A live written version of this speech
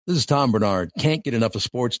This is Tom Bernard. Can't get enough of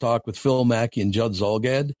sports talk with Phil Mackey and Judd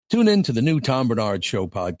Zolgad? Tune in to the new Tom Bernard Show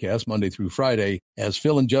podcast Monday through Friday as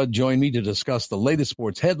Phil and Judd join me to discuss the latest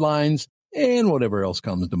sports headlines and whatever else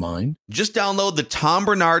comes to mind. Just download the Tom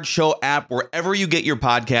Bernard Show app wherever you get your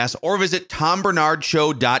podcasts or visit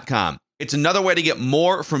tombernardshow.com. It's another way to get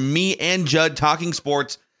more from me and Judd talking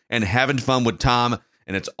sports and having fun with Tom,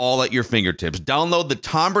 and it's all at your fingertips. Download the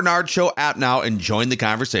Tom Bernard Show app now and join the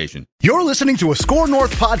conversation. You're listening to a Score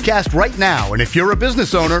North podcast right now, and if you're a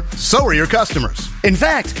business owner, so are your customers. In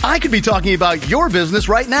fact, I could be talking about your business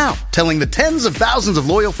right now, telling the tens of thousands of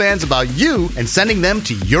loyal fans about you and sending them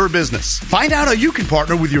to your business. Find out how you can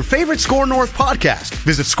partner with your favorite Score North podcast.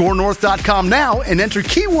 Visit scorenorth.com now and enter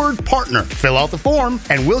keyword partner. Fill out the form,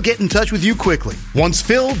 and we'll get in touch with you quickly. Once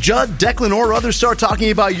Phil, Judd, Declan, or others start talking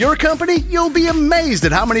about your company, you'll be amazed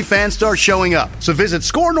at how many fans start showing up. So visit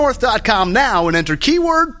scorenorth.com now and enter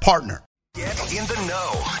keyword partner. Get in the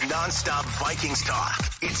know. Non-stop Vikings talk.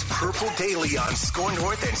 It's Purple Daily on Score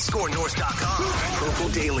North and scorenorth.com. Purple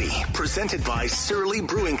Daily, presented by Surly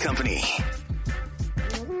Brewing Company.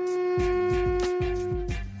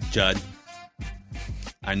 Judd,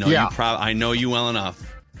 I know you well enough.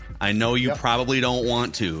 I know you probably don't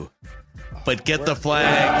want to, but get the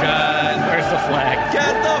flag, Judd. Where's the flag?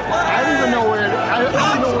 Get the flag. I don't even know where it is.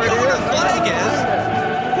 The flag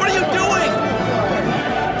is. What are you doing?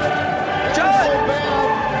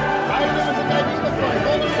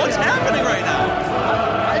 What's happening right now?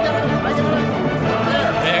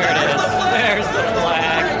 There it is. There's the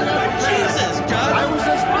flag. Jesus, Judd. I was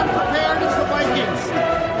as unprepared as the Vikings.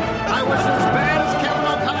 I was as bad as Kevin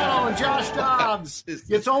O'Connell and Josh Dobbs.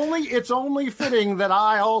 It's only fitting that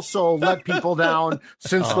I also let people down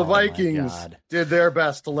since the Vikings did their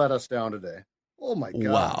best to let us down today. Oh, my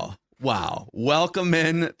God. Wow. Welcome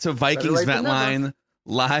in to Vikings Vent Line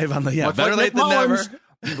live on the... Yeah, much better like late than never.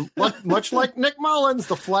 Much like Nick Mullins,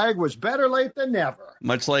 the flag was better late than never.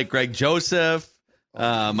 Much like Greg Joseph,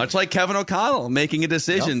 much like Kevin O'Connell making a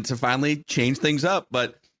decision to finally change things up.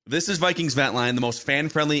 But this is Vikings Vent Line, the most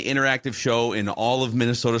fan-friendly interactive show in all of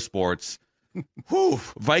Minnesota sports. Whew.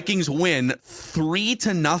 Vikings win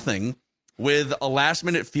 3-0 with a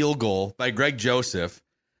last-minute field goal by Greg Joseph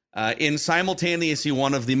in simultaneously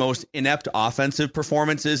one of the most inept offensive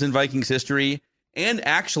performances in Vikings history and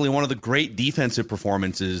actually one of the great defensive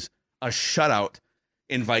performances, a shutout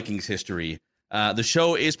in Vikings history. The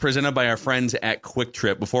show is presented by our friends at Quick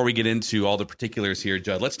Trip. Before we get into all the particulars here,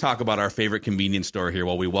 Judd, let's talk about our favorite convenience store here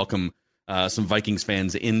while we welcome some Vikings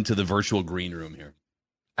fans into the virtual green room here.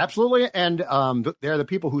 Absolutely, and they're the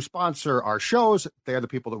people who sponsor our shows. They're the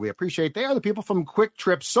people that we appreciate. They are the people from Quick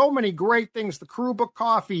Trip. So many great things, the crew book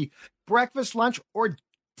coffee, breakfast, lunch, or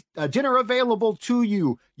dinner available to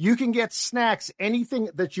you. You can get snacks, anything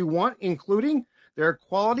that you want, including their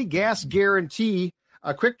quality gas guarantee.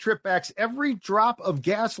 Quick Trip backs every drop of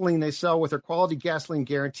gasoline they sell with their quality gasoline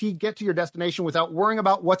guarantee. Get to your destination without worrying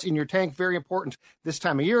about what's in your tank. Very important this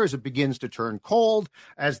time of year as it begins to turn cold,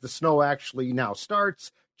 as the snow actually now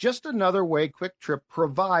starts. Just another way Quick Trip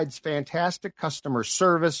provides fantastic customer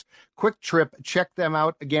service. Quick Trip, check them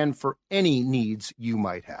out again for any needs you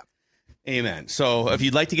might have. Amen. So if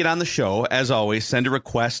you'd like to get on the show, as always, send a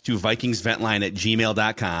request to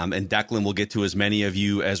vikingsventline@gmail.com, and Declan will get to as many of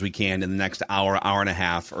you as we can in the next hour and a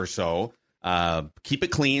half or so. Keep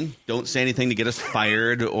it clean. Don't say anything to get us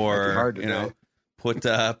fired or put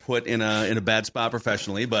in a bad spot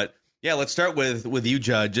professionally. But yeah, let's start with you,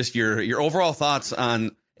 Judd. Just your overall thoughts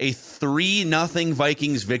on a 3-0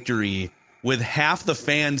 Vikings victory, with half the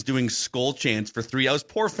fans doing skull chants for 3 hours.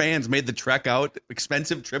 Poor fans made the trek out,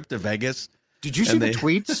 expensive trip to Vegas. Did you see the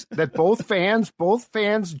tweets that both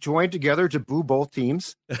fans joined together to boo both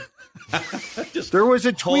teams? There was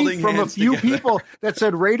a tweet from a few people that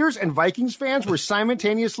said Raiders and Vikings fans were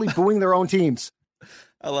simultaneously booing their own teams.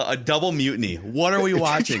 A double mutiny. What are we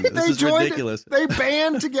watching? This is ridiculous. They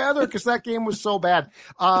band together because that game was so bad.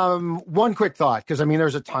 One quick thought, because,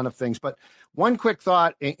 there's a ton of things, but one quick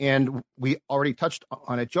thought, and we already touched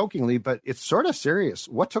on it jokingly, but it's sort of serious.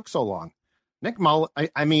 What took so long? Nick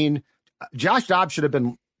Mullins, Josh Dobbs should have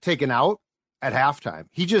been taken out at halftime.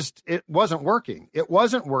 It wasn't working.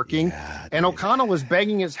 Yeah, and O'Connell was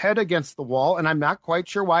banging his head against the wall, and I'm not quite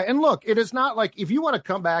sure why. And look, it is not like, if you want to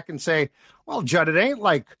come back and say, well, Judd, it ain't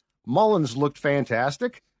like Mullins looked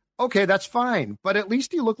fantastic. Okay, that's fine. But at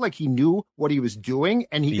least he looked like he knew what he was doing,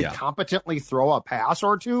 and he could competently throw a pass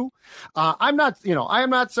or two. I am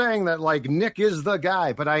not saying that like Nick is the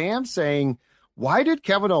guy, but I am saying, why did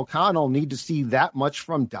Kevin O'Connell need to see that much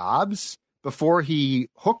from Dobbs before he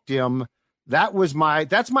hooked him? That's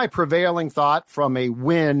my prevailing thought from a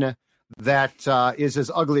win that is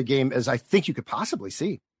as ugly a game as I think you could possibly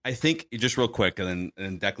see. I think, just real quick, and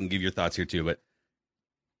Declan, give your thoughts here too, but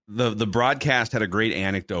the broadcast had a great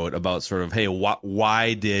anecdote about sort of, hey,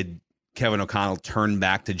 why did Kevin O'Connell turn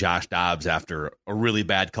back to Josh Dobbs after a really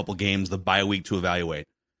bad couple games, the bye week to evaluate?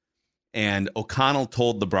 And O'Connell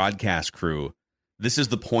told the broadcast crew, this is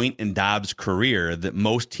the point in Dobbs' career that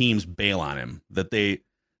most teams bail on him, that they,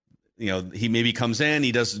 he maybe comes in,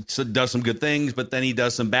 he does some good things, but then he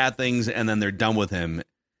does some bad things, and then they're done with him.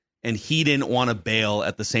 And he didn't want to bail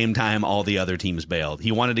at the same time all the other teams bailed.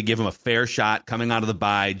 He wanted to give him a fair shot coming out of the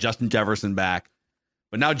bye, Justin Jefferson back.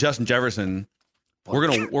 But now Justin Jefferson,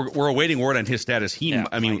 we're awaiting word on his status.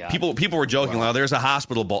 People were joking, wow, there's a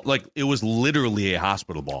hospital ball. Like, it was literally a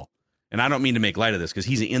hospital ball. And I don't mean to make light of this because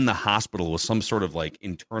he's in the hospital with some sort of like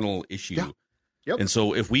internal issue. Yeah. Yep. And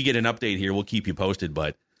so if we get an update here, we'll keep you posted.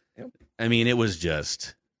 But I mean, it was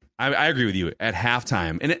just, I agree with you at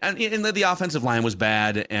halftime. And the offensive line was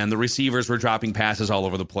bad and the receivers were dropping passes all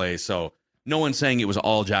over the place. So no one's saying it was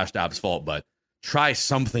all Josh Dobbs' fault, but try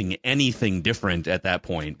anything different at that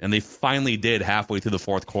point. And they finally did halfway through the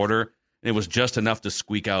fourth quarter. And it was just enough to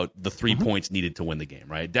squeak out the 3 points needed to win the game,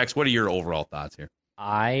 right? Dex, what are your overall thoughts here?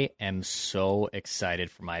 I am so excited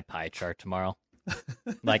for my pie chart tomorrow.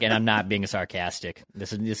 And I'm not being sarcastic.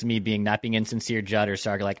 This is me not being insincere, Judd, or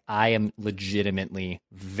sarcastic. Like, I am legitimately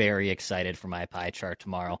very excited for my pie chart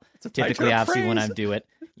tomorrow. Typically, obviously, when I do it,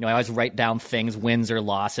 I always write down things, wins or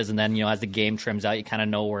losses, and then, as the game trims out, you kind of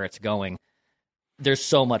know where it's going. There's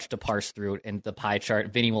so much to parse through in the pie chart.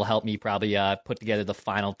 Vinny will help me probably put together the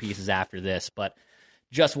final pieces after this, but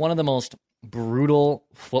just one of the most brutal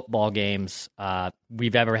football games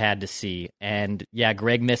we've ever had to see. And yeah,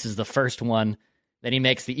 Greg misses the first one, then he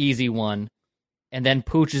makes the easy one, and then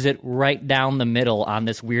pooches it right down the middle on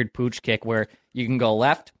this weird pooch kick where you can go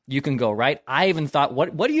left, you can go right. I even thought,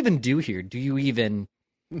 what do you even do here? Do you even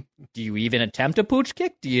attempt a pooch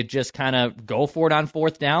kick? Do you just kind of go for it on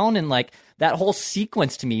fourth down? And like that whole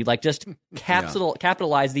sequence to me, like just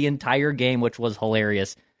capitalize the entire game, which was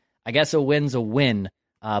hilarious. I guess a win's a win.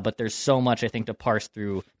 But there's so much, I think, to parse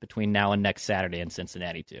through between now and next Saturday in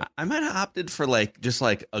Cincinnati, too. I might have opted for, take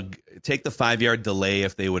the 5-yard delay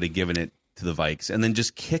if they would have given it to the Vikes, and then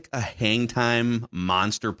just kick a hang time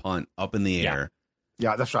monster punt up in the air.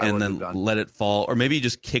 Yeah, that's right. And then let it fall. Or maybe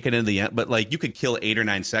just kick it into the end. But, you could kill 8 or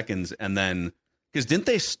 9 seconds, and then – because didn't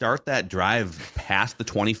they start that drive past the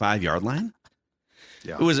 25-yard line?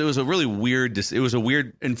 Yeah. It was a really weird – it was a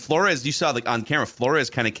weird – and Flores, you saw on camera,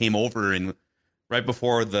 Flores kind of came over and – right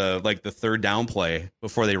before the third down play,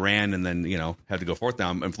 before they ran and then, had to go fourth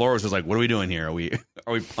down. And Flores was like, what are we doing here? Are we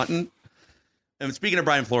punting? And speaking of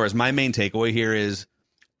Brian Flores, my main takeaway here is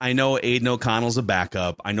I know Aiden O'Connell's a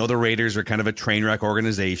backup. I know the Raiders are kind of a train wreck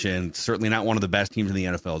organization, certainly not one of the best teams in the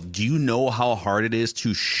NFL. Do you know how hard it is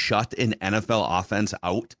to shut an NFL offense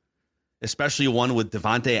out? Especially one with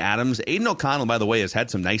Devontae Adams. Aiden O'Connell, by the way, has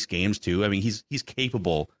had some nice games too. I mean, he's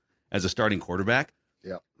capable as a starting quarterback.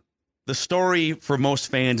 Yeah. The story for most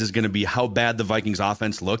fans is going to be how bad the Vikings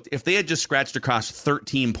offense looked. If they had just scratched across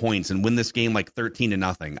 13 points and win this game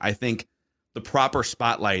 13-0, I think the proper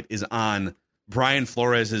spotlight is on Brian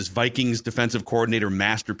Flores' Vikings defensive coordinator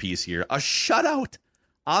masterpiece here. A shutout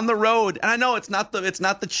on the road. And I know it's not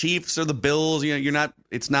the Chiefs or the Bills.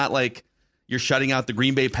 It's not like you're shutting out the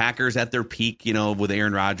Green Bay Packers at their peak, with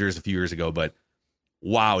Aaron Rodgers a few years ago, but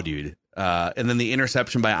wow, dude. And then the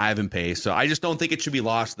interception by Ivan Pace. So I just don't think it should be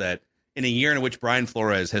lost that in a year in which Brian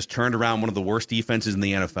Flores has turned around one of the worst defenses in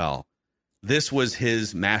the NFL, this was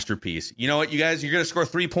his masterpiece. You know what, you guys? You're going to score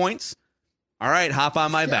 3 points? All right, hop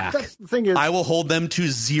on my back. The thing is, I will hold them to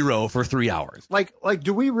 0 for 3 hours. Like,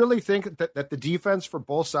 do we really think that the defense for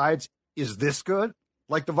both sides is this good?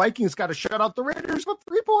 Like, the Vikings got to shut out the Raiders with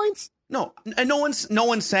 3 points? No, and no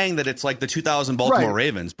one's saying that it's like the 2000 Baltimore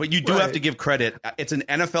Ravens, but you do have to give credit. It's an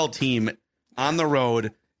NFL team on the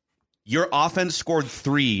road. Your offense scored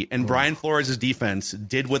 3, and Brian Flores' defense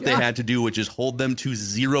did what they had to do, which is hold them to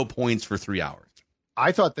 0 points for 3 hours.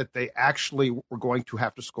 I thought that they actually were going to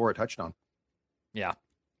have to score a touchdown. Yeah.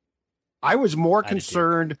 I was more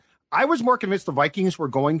concerned. I was more convinced the Vikings were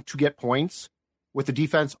going to get points with the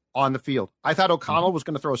defense on the field. I thought O'Connell was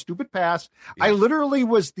going to throw a stupid pass. Yeah. I literally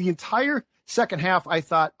was the entire second half. I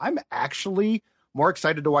thought I'm actually more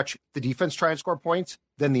excited to watch the defense try and score points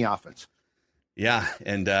than the offense. Yeah,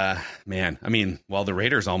 and man, I mean, the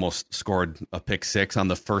Raiders almost scored a pick 6 on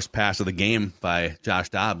the first pass of the game by Josh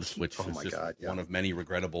Dobbs, which was one of many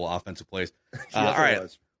regrettable offensive plays. All right,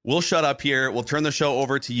 we'll shut up here. We'll turn the show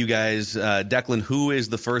over to you guys. Declan, who is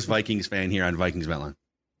the first Vikings fan here on Vikings Ventline?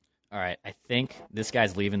 All right, I think this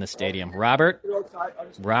guy's leaving the stadium. Robert,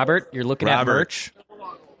 you're looking at merch.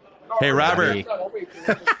 Hey, Robert.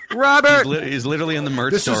 Robert! He's literally in the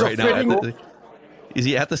merch store right now. Is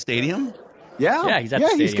he at the stadium? Yeah, he's at the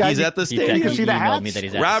stadium. He's at the stadium. You can see the hats. Emailed me that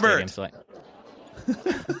he's at Robert. the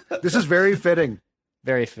stadium. This is very fitting.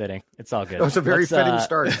 Very fitting. It's all good. That was a very fitting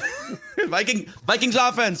start. Vikings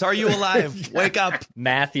offense, are you alive? Wake up.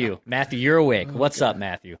 Matthew, you're awake. What's up,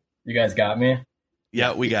 Matthew? You guys got me?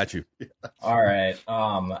 Yeah, we got you. All right.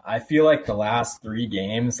 I feel like the last 3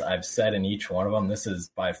 games I've said in each one of them, this is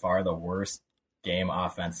by far the worst game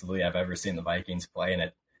offensively I've ever seen the Vikings play.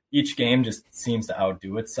 And each game just seems to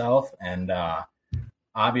outdo itself. And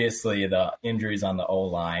obviously the injuries on the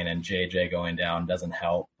O-line and JJ going down doesn't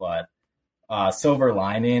help. But silver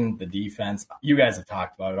lining, the defense, you guys have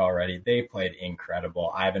talked about it already. They played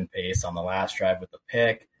incredible. Ivan Pace on the last drive with the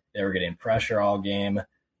pick. They were getting pressure all game.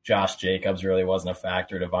 Josh Jacobs really wasn't a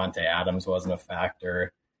factor. Devontae Adams wasn't a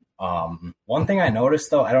factor. One thing I noticed,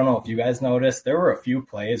 though, I don't know if you guys noticed, there were a few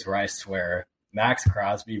plays where I swear Max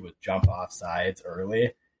Crosby would jump off sides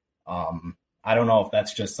early. I don't know if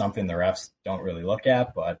that's just something the refs don't really look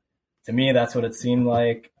at, but to me, that's what it seemed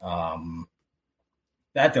like.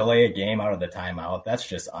 That delay a game out of the timeout, that's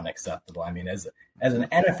just unacceptable. I mean, as an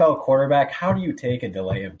NFL quarterback, how do you take a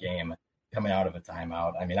delay of game coming out of a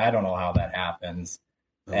timeout? I mean, I don't know how that happens.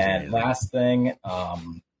 And last thing,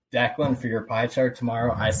 Declan, for your pie chart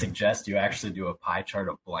tomorrow, I suggest you actually do a pie chart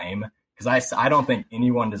of blame, because I don't think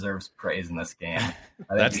anyone deserves praise in this game.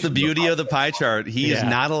 That's the beauty of the pie chart. He is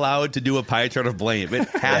not allowed to do a pie chart of blame. It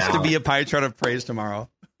has to be a pie chart of praise tomorrow.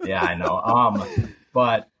 Yeah, I know.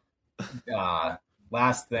 But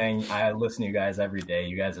last thing, I listen to you guys every day.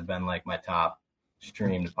 You guys have been like my top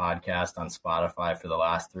streamed podcast on Spotify for the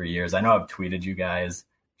last 3 years. I know I've tweeted you guys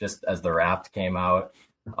just as the Wrapped came out.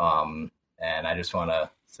 And I just want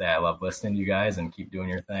to say I love listening to you guys and keep doing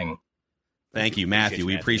your thing. Thank you, Matthew.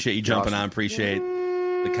 We appreciate you jumping on. Appreciate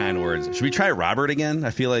the kind words. Should we try Robert again?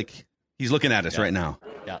 I feel like he's looking at us right now.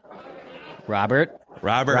 Yeah. Robert.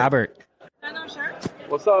 I know, sure.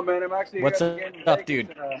 What's up, man? I'm actually. What's up,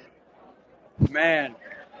 dude? Man,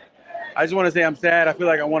 I just want to say I'm sad. I feel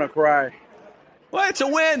like I want to cry. Well, it's a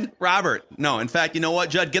win, Robert. No, in fact, you know what,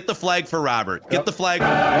 Judd? Get the flag for Robert. Get the flag.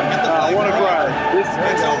 I want to cry. It's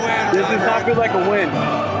a win. This does not feel like a win.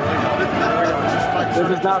 This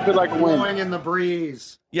does not feel like a win. Blowing in the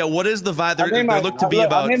breeze. Yeah, what is the vibe? There look to be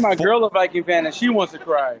about. I made my girl a Viking fan, and she wants to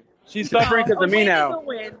cry. She's suffering because of me now.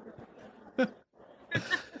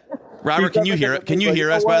 Robert, can you hear it? Can you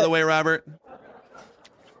hear us, by the way, Robert?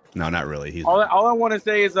 No, not really. All I want to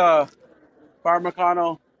say is, fire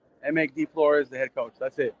McConnell and make D. Flores the head coach.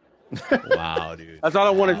 That's it. Wow, dude. That's all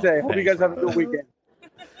I want to say. Hope you guys have a good weekend.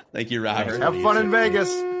 Thank you, Robert. Have fun in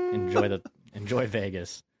Vegas. Enjoy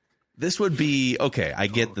Vegas. This would be okay. I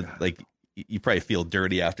get you probably feel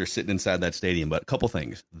dirty after sitting inside that stadium, but a couple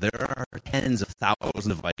things. There are tens of thousands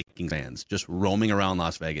of Vikings fans just roaming around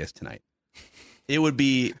Las Vegas tonight. It would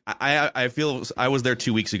be. I feel I was there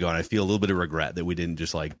 2 weeks ago, and I feel a little bit of regret that we didn't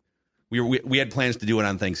just we had plans to do it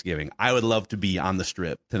on Thanksgiving. I would love to be on the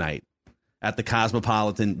Strip tonight at the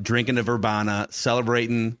Cosmopolitan, drinking a Verbena,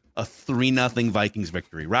 celebrating a 3-0 Vikings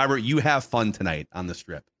victory. Robert, you have fun tonight on the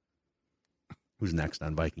Strip. Who's next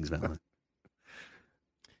on Vikings Vent Line?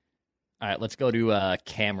 All right, let's go to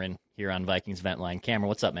Cameron here on Vikings Vent Line. Cameron,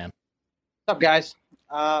 what's up, man? What's up, guys?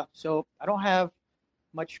 So I don't have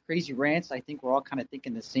much crazy rants. I think we're all kind of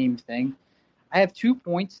thinking the same thing. I have 2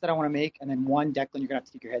 points that I want to make, and then one, Declan, you're going to have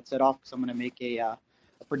to take your headset off because I'm going to make a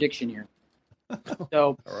prediction here.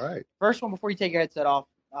 So, all right. First one, before you take your headset off,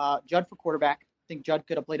 Judd for quarterback. I think Judd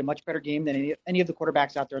could have played a much better game than any of the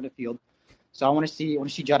quarterbacks out there on the field. So I want to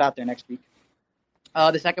see Judd out there next week.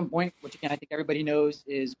 The second point, which again I think everybody knows,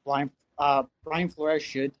 is Brian Flores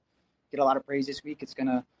should get a lot of praise this week. It's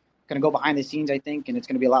gonna go behind the scenes, I think, and it's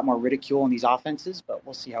gonna be a lot more ridicule in these offenses, but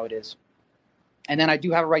we'll see how it is. And then I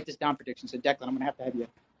do have a write this down prediction. So Declan, I'm gonna have you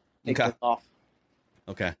take this off.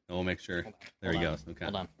 Okay, we'll make sure. There he goes. Okay,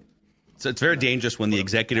 hold on. So it's very dangerous when the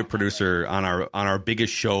executive producer on our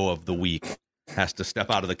biggest show of the week has to step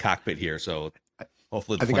out of the cockpit here. So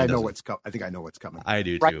hopefully, I think I know what's coming. I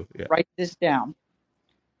do too. Yeah. Write this down.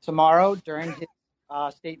 Tomorrow, during his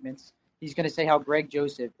statements, he's going to say how Greg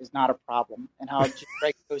Joseph is not a problem and how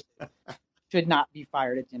Greg Joseph should not be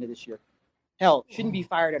fired at the end of this year. Hell, shouldn't be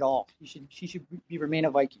fired at all. She should remain a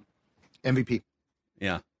Viking. MVP.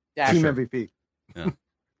 Yeah. Team MVP. Yeah.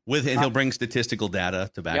 And he'll bring statistical data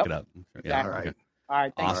to back it up. Yeah. All right. Okay. All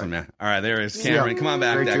right. Awesome, man. All right, there is Cameron. Come on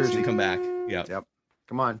back, Dex. Come back. Yep.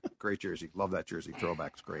 Come on. Great jersey. Love that jersey.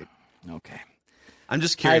 Throwback's great. Okay. I'm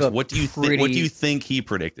just curious. What do you think he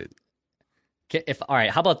predicted? All right,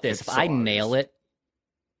 how about this? It's if so I obvious. nail it,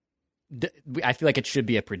 I feel like it should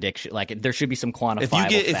be a prediction. Like there should be some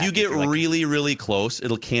quantifiable. If you get like, really, really close,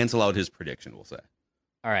 it'll cancel out his prediction, we'll say.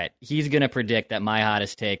 all right, he's going to predict that my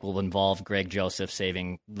hottest take will involve Greg Joseph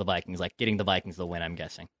saving the Vikings, like getting the Vikings the win, I'm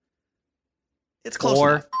guessing. It's close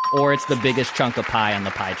enough. Or it's the biggest chunk of pie on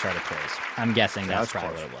the pie chart of toys. I'm guessing that's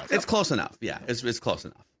probably what it was. It's close enough. Yeah, it's close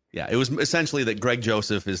enough. Yeah, it was essentially that Greg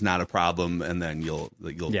Joseph is not a problem, and then you'll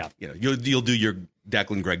do your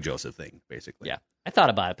Declan Greg Joseph thing, basically. Yeah, I thought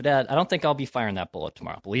about it, but I don't think I'll be firing that bullet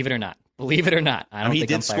tomorrow. Believe it or not. I don't. He think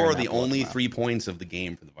did I'm score firing the that bullet only tomorrow. 3 points of the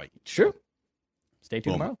game for the Vikings. True. Stay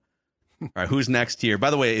tuned Boom. tomorrow. All right, who's next here? By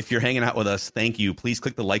the way, if you're hanging out with us, thank you. Please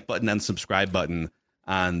click the like button and subscribe button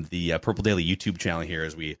on the Purple Daily YouTube channel here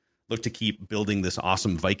as we look to keep building this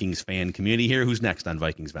awesome Vikings fan community here. Who's next on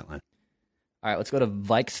Vikings Vent Line? All right, let's go to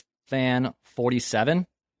Vikes fan 47.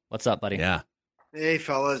 What's up, buddy? Yeah. Hey,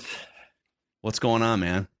 fellas. What's going on,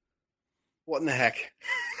 man? What in the heck?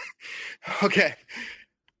 Okay.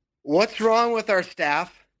 What's wrong with our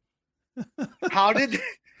staff? How did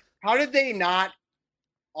they not?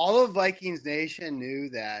 All of Vikings Nation knew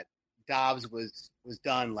that Dobbs was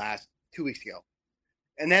done 2 weeks ago.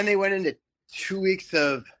 And then they went into 2 weeks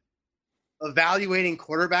of evaluating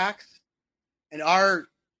quarterbacks. And our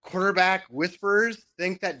quarterback whisperers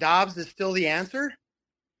think that Dobbs is still the answer.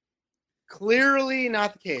 Clearly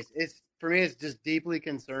not the case. For me, it's just deeply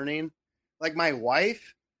concerning. Like my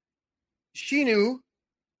wife, she knew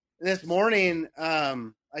this morning.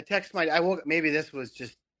 I texted I woke. Maybe this was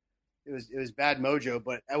just it was bad mojo,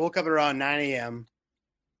 but I woke up at around 9 a.m.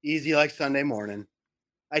 Easy like Sunday morning.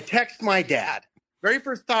 I text my dad. Very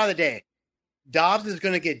first thought of the day: Dobbs is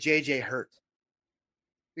going to get JJ hurt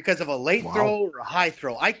because of a late throw or a high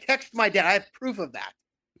throw. I text my dad. I have proof of that.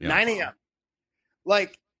 Yeah. 9 a.m.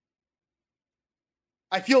 Like,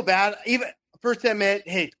 I feel bad. Even first to admit,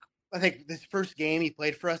 hey, I think this first game he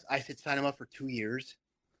played for us, I said sign him up for 2 years,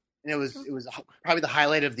 and it was probably the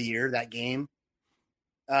highlight of the year. That game.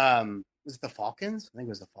 Was it the Falcons? I think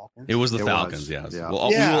it was the Falcons. It was the Falcons. Yes.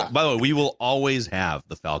 Yeah. By the way, we will always have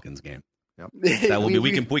the Falcons game. Yep. That will be.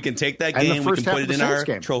 We can take that game. We can put it in our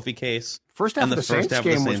trophy case. First half of the Saints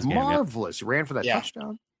game was marvelous. He ran for that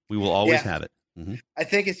touchdown. We will always have it. Mm-hmm. I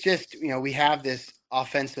think it's just we have this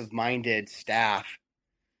offensive-minded staff,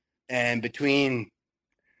 and between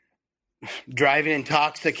driving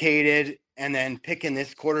intoxicated and then picking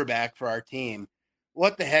this quarterback for our team,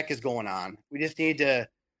 what the heck is going on? We just need to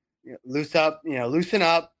loosen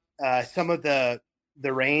up some of the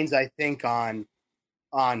reins. I think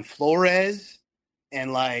on Flores,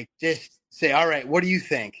 and just say, all right, what do you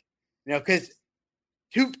think? Because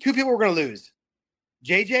two people we're going to lose,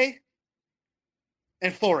 JJ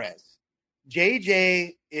and Flores.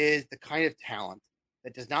 JJ is the kind of talent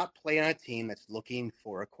that does not play on a team that's looking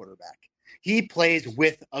for a quarterback. He plays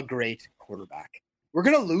with a great quarterback. We're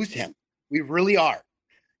going to lose him. We really are.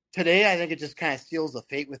 Today, I think it just kind of seals the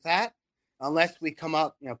fate with that, unless we come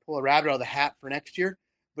up, pull a rabbit out of the hat for next year.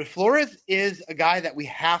 But Flores is a guy that we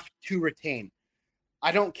have to retain.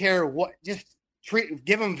 I don't care what, just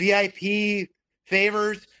give him VIP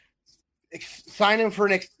favors, sign him for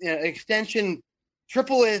an extension,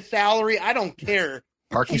 triple his salary. I don't care.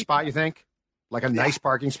 Parking spot, you think? Like a nice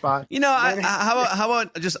parking spot? How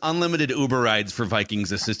about just unlimited Uber rides for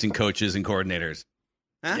Vikings assistant coaches and coordinators?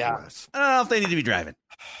 Huh? Yeah. I don't know if they need to be driving.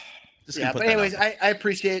 But anyways, I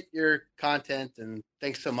appreciate your content, and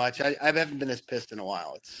thanks so much. I haven't been this pissed in a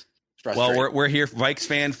while. It's frustrating. Well, we're here, Vikes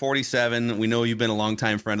fan 47. We know you've been a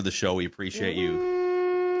longtime friend of the show. We appreciate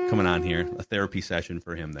you coming on here. A therapy session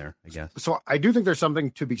for him there, I guess. So I do think there's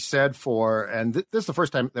something to be said for, and this is the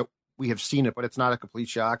first time that we have seen it, but it's not a complete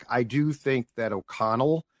shock. I do think that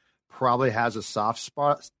O'Connell probably has a soft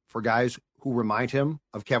spot for guys who remind him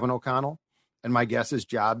of Kevin O'Connell. And my guess is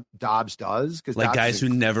Dobbs does, because guys who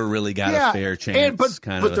never really got a fair chance.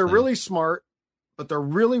 But they're really smart. But they're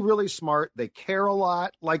really, really smart. They care a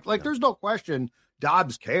lot. There's no question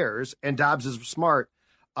Dobbs cares, and Dobbs is smart.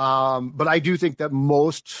 But I do think that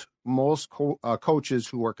most coaches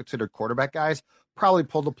who are considered quarterback guys probably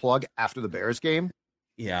pulled the plug after the Bears game.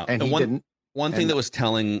 Yeah, and he didn't. One thing that was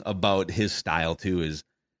telling about his style too is.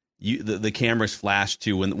 The cameras flashed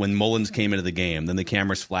to when Mullins came into the game. Then the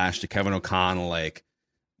cameras flashed to Kevin O'Connell,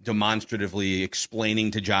 demonstratively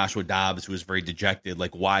explaining to Joshua Dobbs, who was very dejected,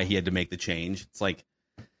 why he had to make the change. It's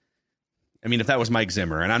if that was Mike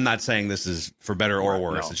Zimmer, and I'm not saying this is for better or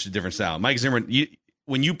worse, it's a different style. Mike Zimmer,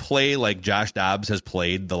 when you play like Josh Dobbs has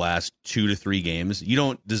played the last 2 to 3 games, you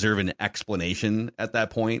don't deserve an explanation at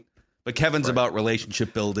that point. But Kevin's about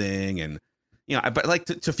relationship building and but like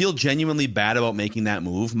to feel genuinely bad about making that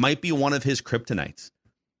move might be one of his kryptonites.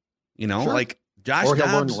 Sure. Like Josh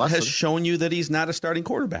Dobbs has shown you that he's not a starting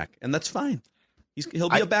quarterback, and that's fine. He'll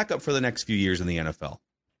be a backup for the next few years in the NFL.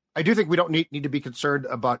 I do think we don't need to be concerned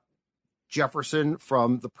about Jefferson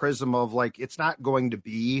from the prism of like, it's not going to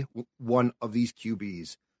be one of these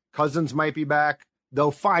QBs. Cousins might be back.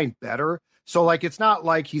 They'll find better. So like, it's not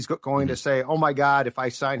like he's going to say, oh my God, if I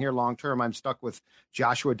sign here long-term, I'm stuck with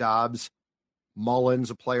Joshua Dobbs, Mullins,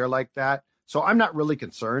 a player like that. So I'm not really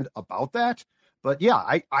concerned about that. But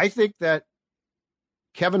yeah, I think that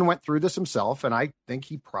Kevin went through this himself, and I think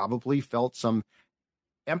he probably felt some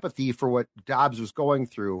empathy for what Dobbs was going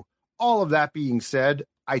through. All of that being said,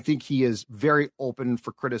 I think he is very open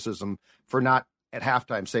for criticism for not at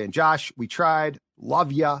halftime saying, Josh, we tried,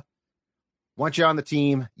 love ya, want you on the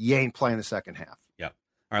team, you ain't playing the second half. Yeah.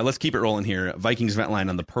 All right, let's keep it rolling here. Vikings Vent Line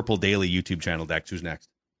on the Purple Daily YouTube channel. Dex, who's next?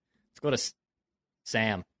 Let's go to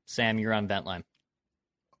Sam. Sam, you're on Vent Line.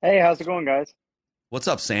 Hey, how's it going, guys? What's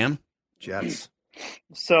up, Sam? Jets.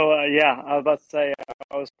 So, I was about to say,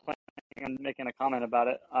 I was planning on making a comment about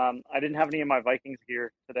it. I didn't have any of my Vikings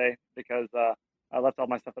gear today because I left all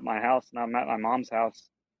my stuff at my house, and I'm at my mom's house.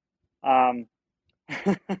 I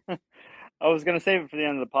was going to save it for the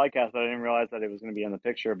end of the podcast, but I didn't realize that it was going to be in the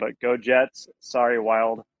picture. But go Jets. Sorry,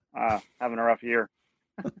 Wild. Having a rough year.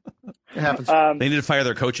 It happens. They need to fire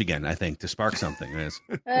their coach again, I think, to spark something.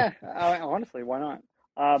 Honestly, why not?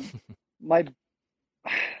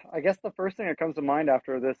 I guess the first thing that comes to mind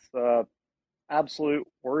after this absolute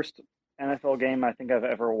worst NFL game I think I've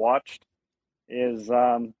ever watched is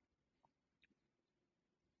I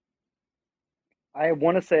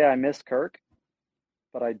want to say I miss Kirk,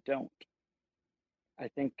 but I don't. I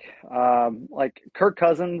think like Kirk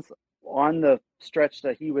Cousins on the stretch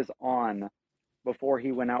that he was on before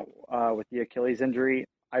he went out with the Achilles injury,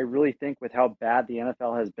 I really think with how bad the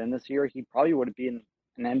NFL has been this year, he probably would have been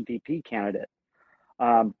an MVP candidate.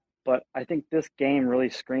 But I think this game really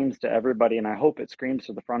screams to everybody, and I hope it screams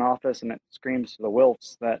to the front office and it screams to the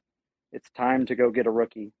Wilfs that it's time to go get a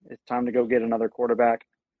rookie. It's time to go get another quarterback.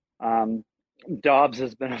 Dobbs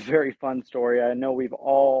has been a very fun story. I know we've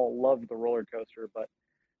all loved the roller coaster, but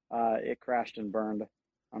it crashed and burned.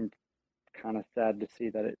 I'm kind of sad to see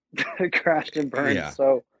that it crashed and burned. Yeah.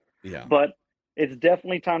 So, yeah. But it's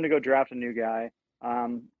definitely time to go draft a new guy.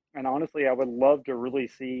 And honestly, I would love to really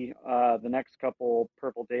see the next couple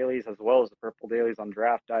Purple Dailies, as well as the Purple Dailies on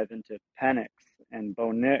draft, dive into Penix and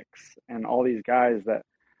Bo Nix and all these guys that,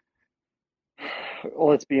 well,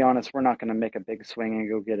 let's be honest, we're not going to make a big swing and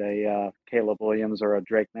go get a Caleb Williams or a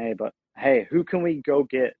Drake May. But, hey, who can we go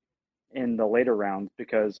get in the later rounds?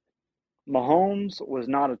 Because Mahomes was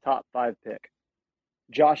not a top 5 pick.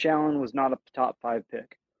 Josh Allen was not a top 5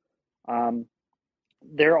 pick.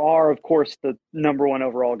 There are, of course, the number 1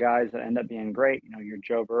 overall guys that end up being great. You know, your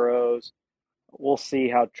Joe Burrows. We'll see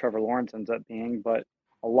how Trevor Lawrence ends up being. But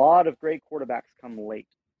a lot of great quarterbacks come late.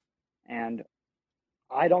 And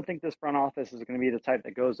I don't think this front office is going to be the type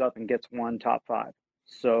that goes up and gets one top 5.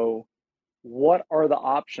 So what are the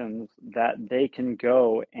options that they can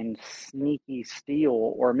go and sneaky steal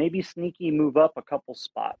or maybe sneaky move up a couple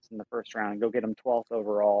spots in the first round and go get them 12th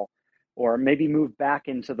overall? Or maybe move back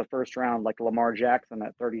into the first round like Lamar Jackson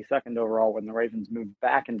at 32nd overall when the Ravens moved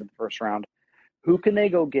back into the first round. Who can they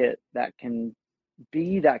go get that can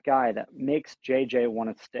be that guy that makes JJ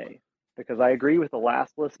want to stay? Because I agree with the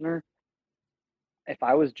last listener. If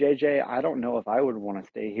I was JJ, I don't know if I would want to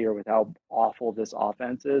stay here with how awful this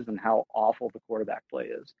offense is and how awful the quarterback play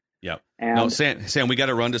is. Yeah. And no, Sam, we got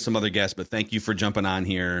to run to some other guests, but thank you for jumping on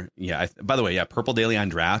here. Yeah. By the way, yeah, Purple Daily on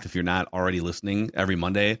Draft, if you're not already listening every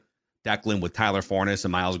Monday, Declan with Tyler Fornes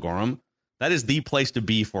and Miles Gorham. That is the place to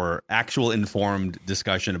be for actual informed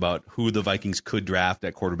discussion about who the Vikings could draft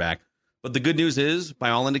at quarterback. But the good news is, by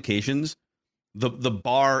all indications, the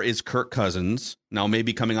bar is Kirk Cousins. Now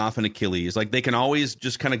maybe coming off an Achilles. Like they can always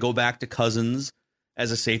just kind of go back to Cousins as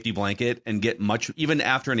a safety blanket and get much, even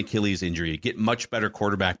after an Achilles injury, get much better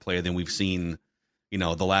quarterback play than we've seen,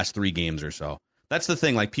 the last 3 games or so. That's the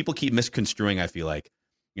thing. Like people keep misconstruing, I feel like.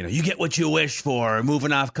 You get what you wish for,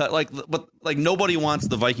 moving off cut. But nobody wants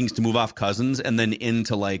the Vikings to move off Cousins and then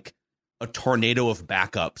into like a tornado of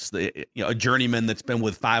backups. A journeyman that's been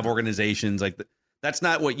with 5 organizations. That's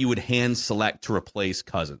not what you would hand select to replace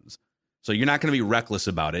Cousins. So you're not going to be reckless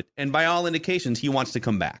about it. And by all indications, he wants to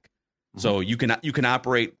come back. Mm-hmm. So you can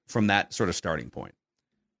operate from that sort of starting point.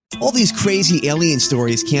 All these crazy alien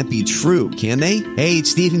stories can't be true, can they? Hey,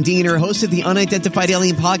 it's Stephen Diener, host of the Unidentified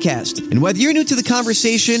Alien Podcast. And whether you're new to the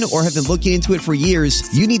conversation or have been looking into it for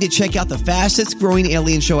years, you need to check out the fastest growing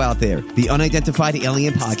alien show out there, the Unidentified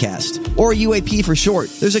Alien Podcast, or UAP for short.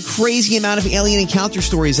 There's a crazy amount of alien encounter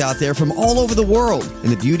stories out there from all over the world.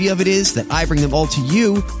 And the beauty of it is that I bring them all to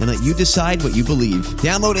you and let you decide what you believe.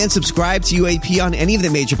 Download and subscribe to UAP on any of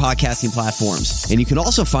the major podcasting platforms. And you can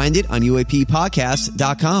also find it on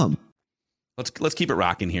UAPpodcast.com. Let's keep it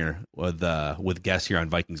rocking here with guests here on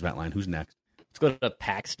Vikings Vent Line. Who's next? Let's go to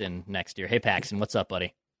Paxton next year. Hey, Paxton, what's up,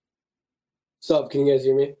 buddy? What's up? Can you guys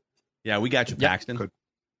hear me? Yeah, we got you, Paxton. Good.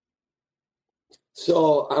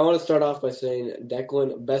 So I want to start off by saying,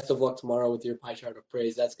 Declan, best of luck tomorrow with your pie chart of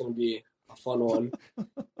praise. That's going to be a fun one.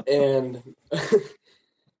 And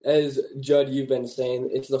as Judd, you've been saying,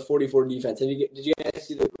 it's the 44 defense. Did you guys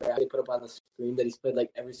see the graph they put up on the screen that he's played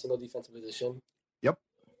like every single defensive position? Yep.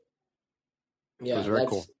 Yeah, very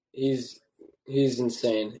cool. He's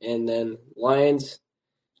insane. And then Lions,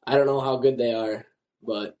 I don't know how good they are,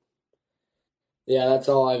 but yeah, that's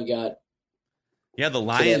all I've got. Yeah, the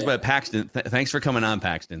Lions, today. but Paxton, thanks for coming on,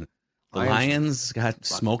 Paxton. The Lions got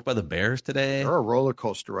smoked by the Bears today. They're a roller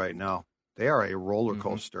coaster right now. They are a roller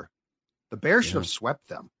coaster. The Bears should have swept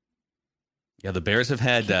them. Yeah, the Bears have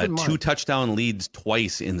had Keep in 2 mind. touchdown leads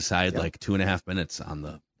twice inside like 2.5 minutes on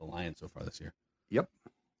the Lions so far this year. Yep.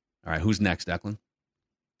 All right, who's next, Declan?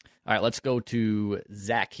 All right, let's go to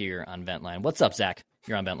Zach here on Vent Line. What's up, Zach?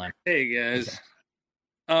 You're on Vent Line. Hey, guys.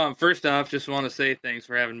 First off, just want to say thanks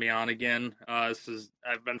for having me on again. I've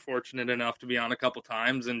been fortunate enough to be on a couple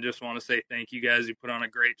times, and just want to say thank you guys. You put on a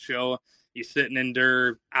great show. You sit and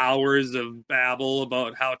endure hours of babble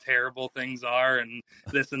about how terrible things are and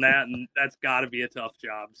this and that, and that's got to be a tough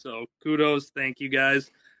job. So kudos, thank you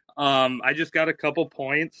guys. I just got a couple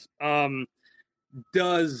points.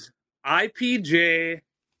 Does IPJ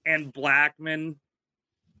and Blackman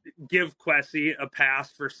give Kwesi a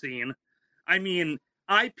pass for scene? I mean,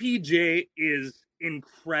 IPJ is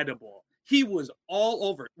incredible. He was all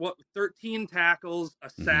over. 13 tackles, a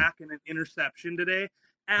sack, and an interception today.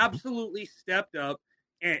 Absolutely stepped up.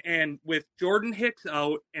 And with Jordan Hicks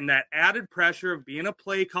out and that added pressure of being a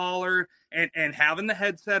play caller and having the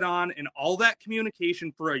headset on and all that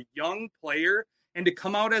communication for a young player, and to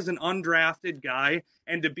come out as an undrafted guy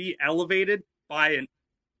and to be elevated by an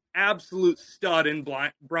absolute stud in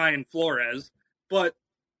Brian Flores. But,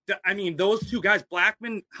 I mean, those two guys,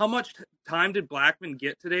 Blackman, how much time did Blackman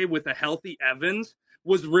get today with a healthy Evans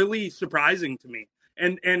was really surprising to me.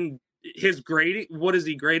 And his grading, what is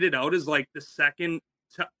he graded out as like the second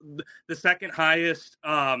highest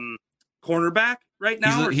cornerback right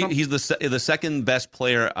now? He's the second best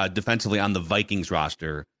player defensively on the Vikings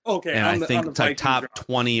roster. Okay, and I think it's like top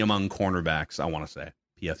 20 among cornerbacks. I want to say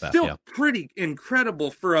PFF. Still pretty incredible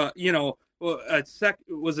for a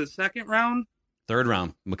was it second round? Third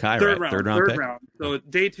round, Mackay, right? Third round. So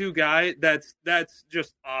day 2 guy. That's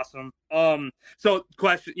just awesome. So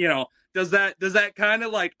question, does that kind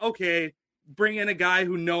of like, okay, bring in a guy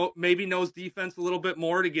who maybe knows defense a little bit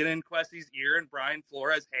more to get in Kwesi's ear and Brian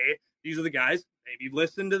Flores? Hey, these are the guys. Maybe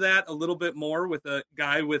listen to that a little bit more with a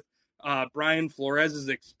guy with Brian Flores'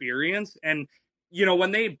 experience. And,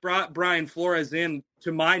 when they brought Brian Flores in,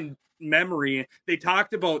 to my memory, they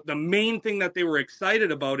talked about the main thing that they were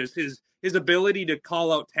excited about is his ability to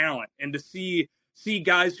call out talent and to see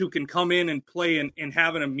guys who can come in and play and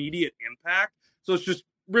have an immediate impact. So it's just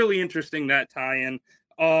really interesting, that tie-in.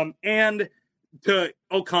 And to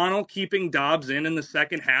O'Connell keeping Dobbs in the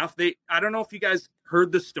second half, I don't know if you guys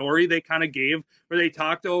heard the story they kind of gave where they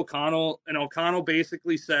talked to O'Connell, and O'Connell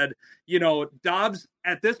basically said, Dobbs,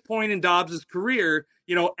 at this point in Dobbs's career,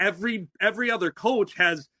 every other coach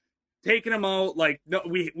has taken him out, like, no,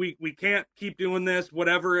 we can't keep doing this,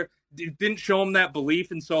 whatever. Didn't show him that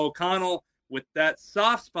belief. And so O'Connell, with that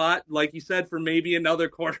soft spot, like you said, for maybe another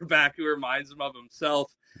quarterback who reminds him of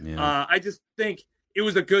himself, I just think it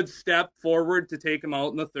was a good step forward to take him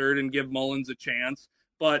out in the third and give Mullins a chance,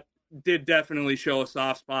 but did definitely show a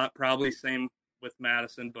soft spot, probably same with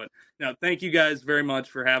Madison. But no, thank you guys very much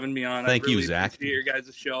for having me on. Thank I really you, Zach. appreciate your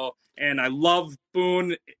guys' show. And I love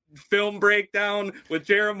Boone film breakdown with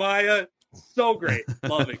Jeremiah. So great.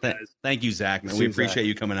 Love it, guys. Thank you, Zach. Man. We appreciate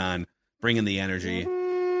you coming on, bringing the energy.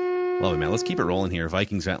 Love it, man. Let's keep it rolling here.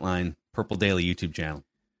 Vikings Vent Line, Purple Daily YouTube channel.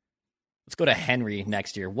 Let's go to Henry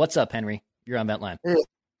next year. What's up, Henry? You're on Vent Line. Hey, how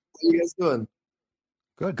you guys doing?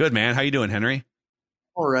 Good, man. How you doing, Henry?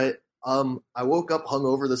 All right. I woke up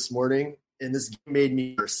hungover this morning, and this game made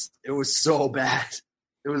me worse. It was so bad.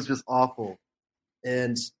 It was just awful.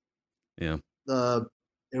 And it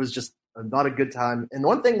was just not a good time. And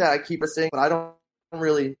one thing that I keep saying, but I don't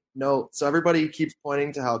really know. So everybody keeps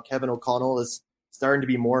pointing to how Kevin O'Connell is starting to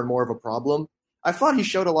be more and more of a problem. I thought he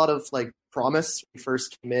showed a lot of like promise when he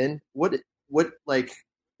first came in. What like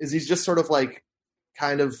is he just sort of like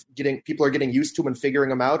kind of people are getting used to him and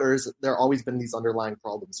figuring him out, or is there always been these underlying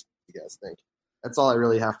problems? You guys think? That's all I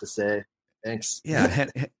really have to say. Thanks.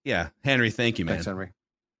 Yeah, Henry. Thank you, man. Thanks, Henry.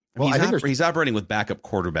 Well, he's operating with backup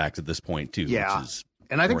quarterbacks at this point too. Yeah, which is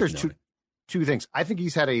and I think there's noting. two things. I think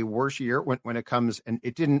he's had a worse year when it comes, and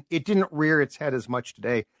it didn't rear its head as much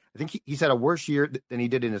today. I think he's had a worse year than he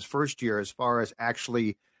did in his first year, as far as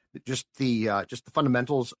actually just the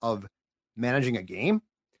fundamentals of managing a game.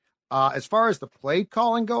 As far as the play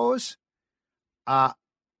calling goes, I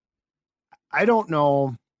don't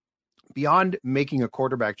know. Beyond making a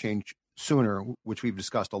quarterback change sooner, which we've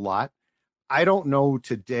discussed a lot, I don't know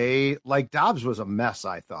today. Like Dobbs was a mess.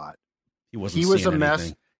 I thought he was a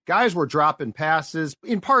mess. Guys were dropping passes,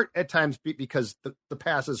 in part at times because the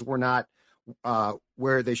passes were not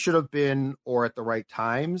where they should have been or at the right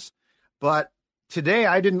times. But today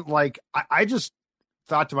I didn't like, I just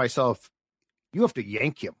thought to myself, you have to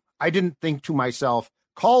yank him. I didn't think to myself,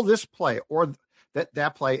 call this play or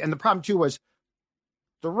that play. And the problem too was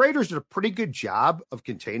the Raiders did a pretty good job of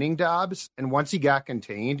containing Dobbs. And once he got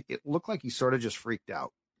contained, it looked like he sort of just freaked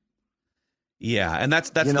out. Yeah, and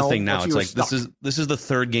that's the thing now. It's like this is the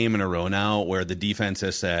third game in a row now where the defense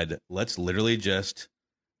has said, let's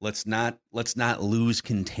not lose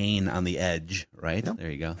contain on the edge, right? Yep.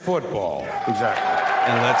 There you go. Football.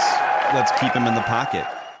 Exactly. And let's keep him in the pocket.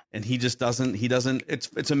 And he just doesn't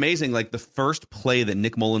it's amazing. Like the first play that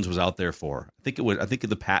Nick Mullins was out there for, it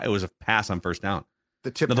was a pass on first down.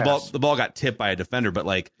 The ball got tipped by a defender, but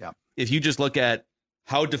like if you just look at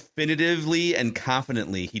how definitively and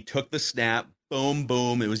confidently he took the snap, boom,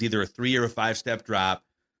 boom. It was either a 3 or a 5-step drop,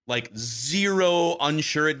 like zero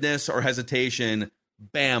unsureness or hesitation.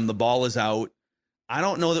 Bam, the ball is out. I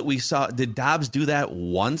don't know that did Dobbs do that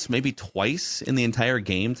once, maybe twice in the entire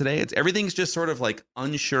game today? Everything's just sort of like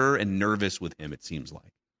unsure and nervous with him, it seems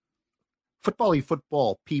like.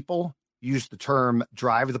 Football people use the term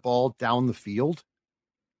drive the ball down the field.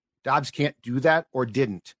 Dobbs can't do that or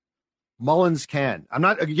didn't. Mullins can. I'm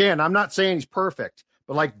not saying he's perfect,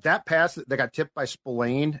 but like that pass that got tipped by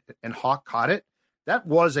Spillane and Hawk caught it. That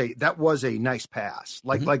was a nice pass.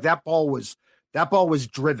 Like that ball was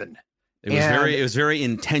driven. It was very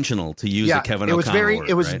intentional to use the Kevin O'Connell.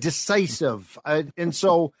 It was decisive. And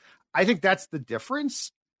so I think that's the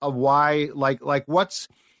difference of why like what's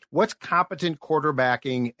competent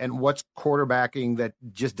quarterbacking and what's quarterbacking that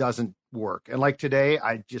just doesn't work. And like today,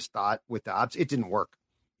 I just thought with Dobbs, it didn't work.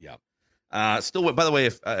 Yeah. Still, by the way,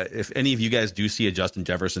 if any of you guys do see a Justin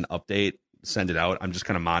Jefferson update, send it out. I'm just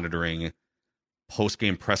kind of monitoring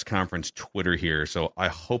post-game press conference Twitter here, so I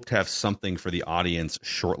hope to have something for the audience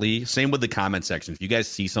shortly. Same with the comment section. If you guys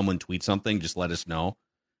see someone tweet something, just let us know,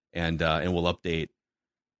 and we'll update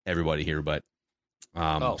everybody here. But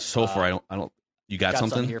so far, I don't. You got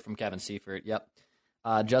something here from Kevin Seifert? Yep.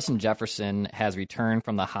 Justin Jefferson has returned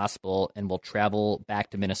from the hospital and will travel back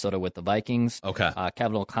to Minnesota with the Vikings. Okay.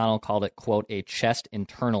 Kevin O'Connell called it, quote, a chest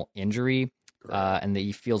internal injury, and that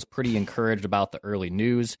he feels pretty encouraged about the early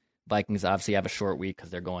news. Vikings obviously have a short week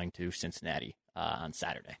because they're going to Cincinnati on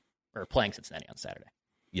Saturday, or playing Cincinnati on Saturday.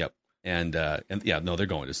 Yep. And they're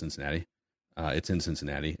going to Cincinnati. It's in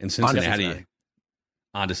Cincinnati. And Cincinnati.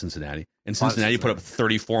 On to Cincinnati. And Cincinnati put up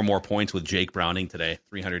 34 more points with Jake Browning today.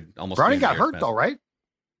 300, almost. Browning got hurt though, right?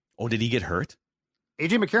 Oh, did he get hurt?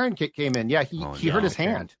 AJ McCarron came in. Yeah, he hurt his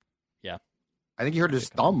hand. Yeah, I think he hurt his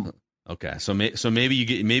thumb. Okay, so maybe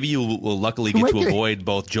you will luckily get to avoid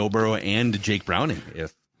both Joe Burrow and Jake Browning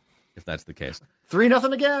if that's the case.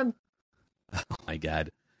 3-0 again. Oh my God.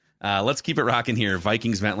 Let's keep it rocking here.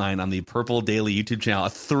 Vikings Vent Line on the Purple Daily YouTube channel. A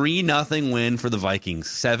 3-0 win for the Vikings.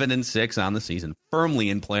 7-6 on the season. Firmly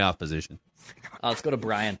in playoff position. Let's go to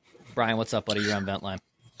Brian. Brian, what's up, buddy? You're on Vent Line.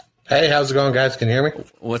 Hey, how's it going, guys? Can you hear me?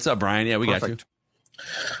 What's up, Brian? Yeah, we got you.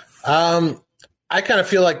 I kind of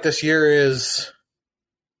feel like this year is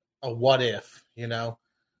a what if,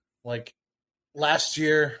 Like last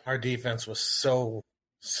year, our defense was so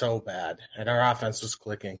bad, and our offense was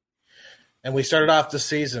clicking. And we started off the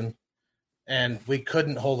season, and we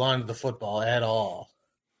couldn't hold on to the football at all.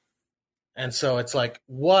 And so it's like,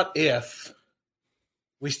 what if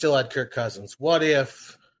we still had Kirk Cousins? What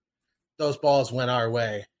if those balls went our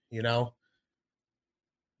way,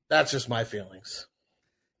 That's just my feelings.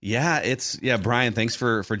 Yeah, Brian, thanks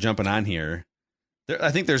for jumping on here.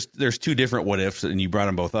 I think there's two different what ifs, and you brought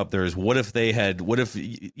them both up. There's what if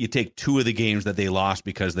you take two of the games that they lost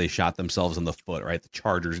because they shot themselves in the foot, right? The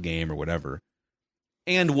Chargers game or whatever.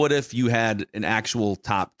 And what if you had an actual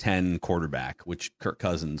top 10 quarterback, which Kirk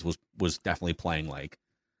Cousins was definitely playing like.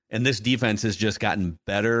 And this defense has just gotten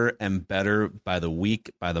better and better by the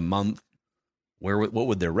week, by the month. What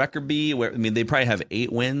would their record be? They probably have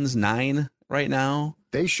 8 wins, 9 right now.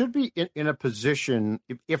 They should be in a position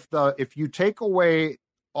if you take away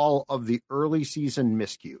all of the early season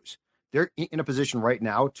miscues, they're in a position right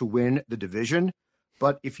now to win the division.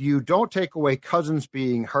 But if you don't take away Cousins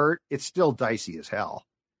being hurt, it's still dicey as hell.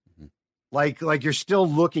 Mm-hmm. Like you're still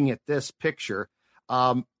looking at this picture.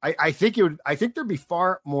 I think there'd be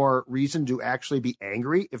far more reason to actually be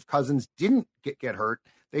angry if Cousins didn't get hurt.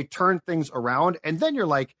 They turn things around, and then you're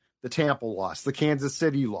like, the Tampa loss, the Kansas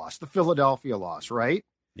City loss, the Philadelphia loss, right?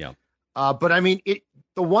 Yeah. But the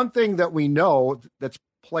one thing that we know that's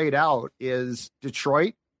played out is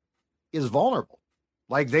Detroit is vulnerable.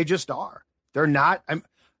 Like they just are. They're not.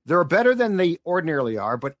 They're better than they ordinarily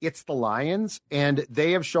are, but it's the Lions, and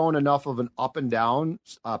they have shown enough of an up and down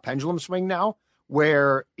pendulum swing now,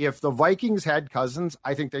 where if the Vikings had Cousins,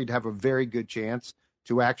 I think they'd have a very good chance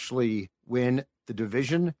to actually win the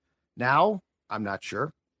division. Now, I'm not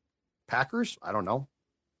sure. Packers? I don't know.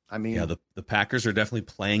 The Packers are definitely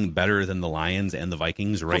playing better than the Lions and the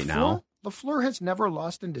Vikings right now. LaFleur has never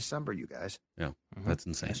lost in December, you guys. Yeah, that's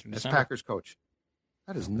insane. As Packers coach,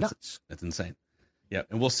 that is nuts. That's insane. Yeah,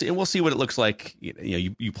 and we'll see what it looks like.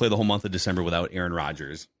 You play the whole month of December without Aaron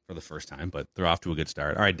Rodgers for the first time, but they're off to a good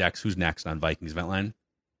start. All right, Dex, who's next on Vikings Vent Line?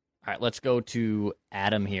 All right, let's go to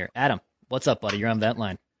Adam here. Adam, what's up, buddy? You're on Vent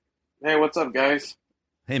Line. Hey, what's up, guys?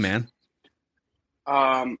 Hey, man.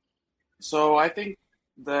 So I think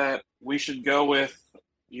that we should go with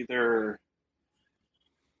either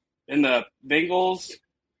in the Bengals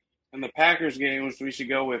and the Packers games, we should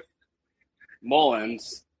go with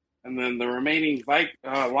Mullins. And then the remaining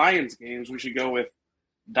Lions games, we should go with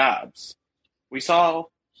Dobbs. We saw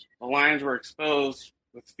the Lions were exposed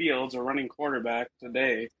with Fields, a running quarterback,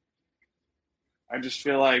 today. I just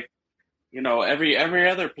feel like, every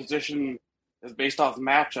other position is based off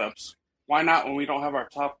matchups. Why not when we don't have our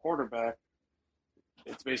top quarterback?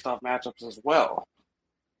 It's based off matchups as well.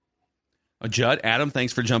 Judd, Adam,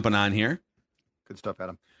 thanks for jumping on here. Good stuff,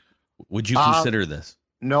 Adam. Would you consider this?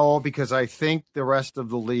 No, because I think the rest of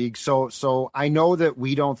the league. So I know that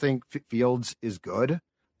we don't think Fields is good,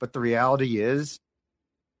 but the reality is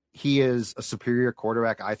he is a superior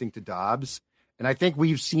quarterback, I think, to Dobbs. And I think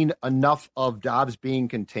we've seen enough of Dobbs being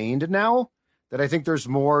contained now that I think there's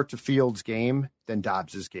more to Fields' game than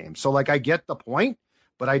Dobbs' game. So, I get the point,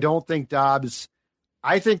 but I don't think Dobbs –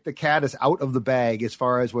 I think the cat is out of the bag as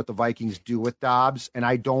far as what the Vikings do with Dobbs, and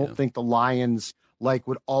I don't think the Lions –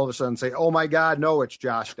 would all of a sudden say, oh, my God, no, it's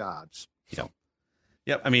Josh Dobbs. So.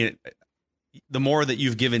 Yep. The more that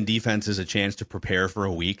you've given defenses a chance to prepare for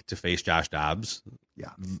a week to face Josh Dobbs,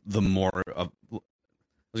 the more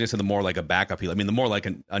like a backup the more like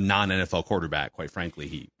a non-NFL quarterback, quite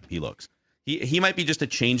frankly, he looks. He might be just a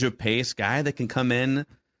change of pace guy that can come in.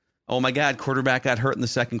 Oh, my God, quarterback got hurt in the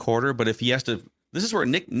second quarter. But if he has to – this is where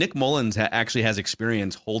Nick Mullins actually has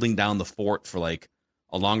experience holding down the fort for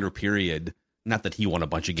a longer period. Not that he won a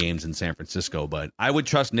bunch of games in San Francisco, but I would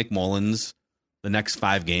trust Nick Mullins the next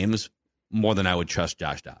 5 games more than I would trust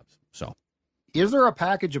Josh Dobbs. So, is there a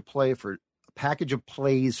package of plays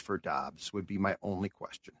for Dobbs? Would be my only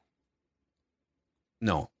question.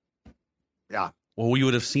 No. Yeah. Well, we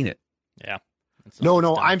would have seen it. Yeah.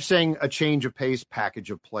 No. I'm saying a change of pace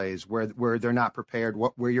package of plays where they're not prepared.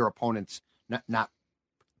 Where your opponent's not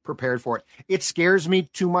prepared for it. It scares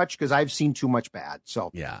me too much because I've seen too much bad.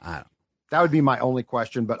 So yeah. That would be my only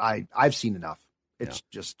question, but I've seen enough. It's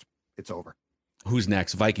it's over. Who's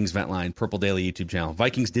next? Vikings Vent Line, Purple Daily YouTube channel.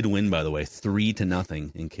 Vikings did win, by the way,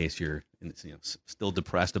 3-0. In case you're still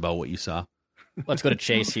depressed about what you saw. Let's go to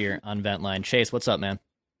Chase here on Vent Line. Chase, what's up, man?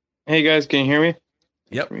 Hey guys, can you hear me?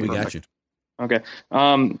 Yep, we got you. Okay.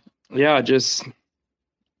 Just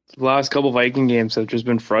the last couple Viking games have just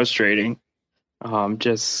been frustrating.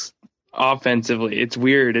 Just offensively, it's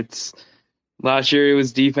weird. Last year it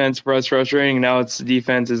was defense for us frustrating. Now it's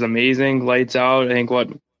defense is amazing, lights out. I think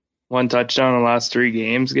one touchdown in the last 3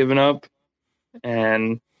 games given up,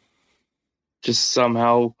 and just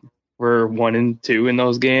somehow we're 1-2 in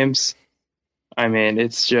those games.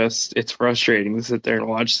 It's frustrating to sit there and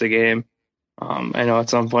watch the game. I know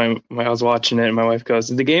at some point when I was watching it, and my wife goes,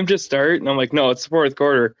 "Did the game just start?" And I'm like, "No, it's the fourth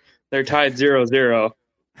quarter. They're tied 0-0."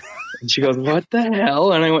 And she goes, "What the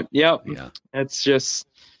hell?" And I went, "Yep." Yeah. It's just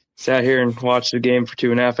sat here and watched the game for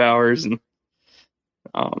 2.5 hours, and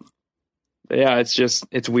But yeah,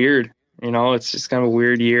 it's weird. It's just kind of a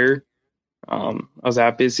weird year. I was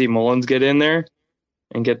happy to see Mullins get in there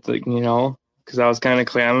and get because I was kind of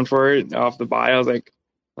clamming for it off the bye. I was like,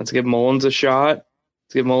 let's give Mullins a shot.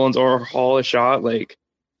 Let's give Mullins or Hall a shot. Like,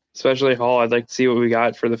 especially Hall, I'd like to see what we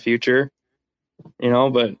got for the future,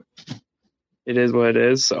 but it is what it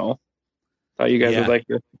is. So thought you guys would like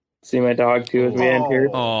to see my dog too at the end here.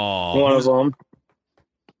 Oh, one of them.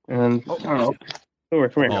 And I don't know.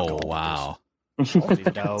 Come here. Oh, wow.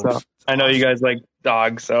 So, I know you guys like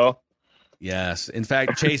dogs, so. Yes. In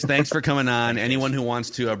fact, Chase, thanks for coming on. Anyone who wants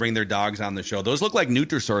to bring their dogs on the show, those look like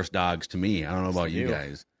Nutrisource dogs to me. I don't know about you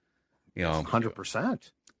guys.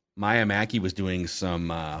 100%. Maya Mackey was doing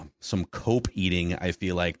some cope eating, I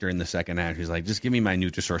feel like, during the second half. She's like, just give me my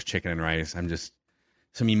Nutrisource chicken and rice. I'm just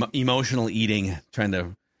some emotional eating, trying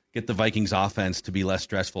to get the Vikings offense to be less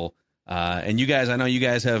stressful. And you guys, I know you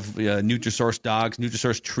guys have Nutrisource dogs,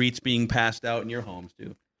 Nutrisource treats being passed out in your homes,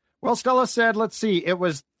 too. Well, Stella said, let's see, it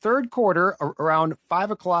was third quarter around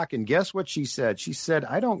 5 o'clock, and guess what she said? She said,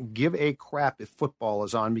 I don't give a crap if football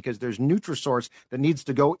is on because there's Nutrisource that needs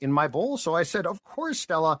to go in my bowl. So I said, of course,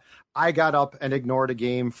 Stella. I got up and ignored a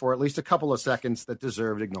game for at least a couple of seconds that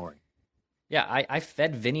deserved ignoring. Yeah, I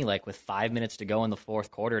fed Vinny with 5 minutes to go in the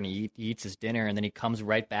fourth quarter, and he eats his dinner, and then he comes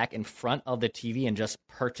right back in front of the TV and just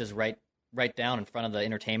perches right down in front of the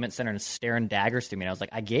entertainment center and is staring daggers to me. And I was like,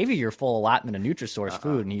 I gave you your full allotment of Nutrisource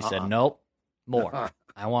food. And he said, nope, more.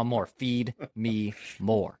 I want more. Feed me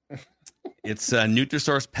more. It's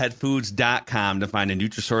NutrisourcePetFoods.com to find a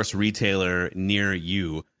Nutrisource retailer near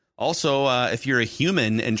you. Also, if you're a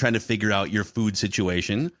human and trying to figure out your food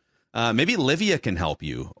situation, maybe Livia can help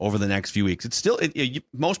you over the next few weeks. It's still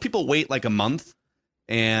most people wait like a month,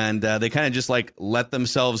 and they kind of just let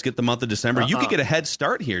themselves get the month of December. You could get a head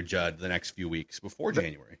start here, Judd, the next few weeks before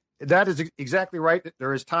January. That is exactly right.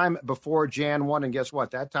 There is time before Jan 1, and guess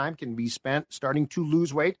what? That time can be spent starting to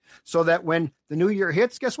lose weight so that when the new year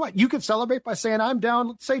hits, guess what? You can celebrate by saying, I'm down,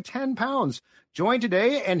 let's say 10 pounds. Join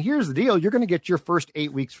today, and here's the deal. You're going to get your first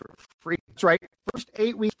 8 weeks for free. That's right. First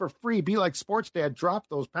 8 weeks for free. Be like Sports Dad. Drop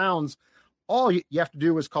those pounds. All you have to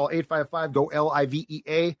do is call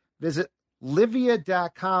 855-GO-LIVEA. Visit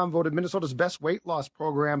Livia.com, voted Minnesota's best weight loss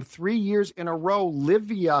program 3 years in a row.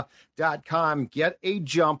 Livia.com. Get a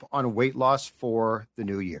jump on weight loss for the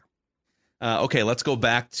new year. Okay, let's go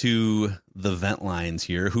back to the vent lines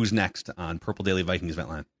here. Who's next on Purple Daily Vikings vent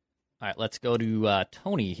line? All right, let's go to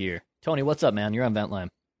Tony here. Tony, what's up, man? You're on vent line.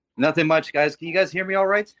 Nothing much, guys. Can you guys hear me all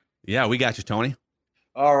right? Yeah, we got you, Tony.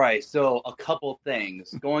 All right, so a couple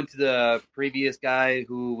things. Going to the previous guy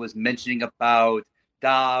who was mentioning about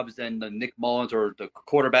Dobbs and the Nick Mullins or the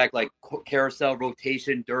quarterback carousel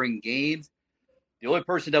rotation during games. The only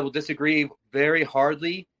person that will disagree very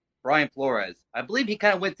hardly, Brian Flores. I believe he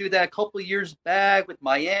kind of went through that a couple of years back with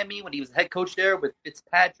Miami when he was head coach there with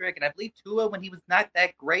Fitzpatrick, and I believe Tua when he was not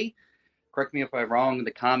that great. Correct me if I'm wrong in the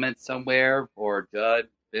comments somewhere, or Judd,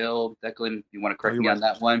 Bill, Declan, if you want to correct me on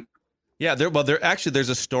that one. Yeah, there's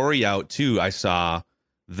a story out too I saw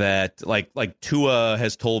that like Tua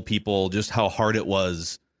has told people just how hard it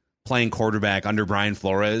was playing quarterback under Brian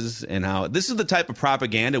Flores, and how this is the type of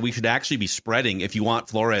propaganda we should actually be spreading if you want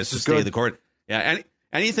Flores to stay the court. Yeah,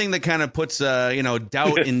 anything that kind of puts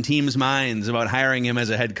doubt in teams' minds about hiring him as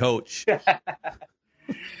a head coach.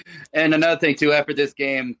 And another thing too, after this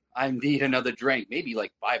game, I need another drink, maybe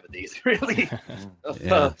 5 of these, really.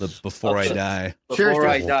 Before I die. Before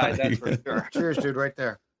I die, that's for sure. Cheers, dude, right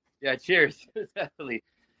there. Yeah, cheers, definitely.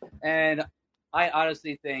 And I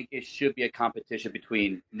honestly think it should be a competition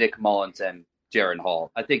between Nick Mullins and Jaron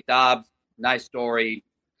Hall. I think Dobbs, nice story,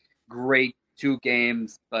 great 2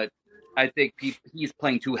 games, but I think he's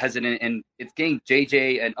playing too hesitant, and it's getting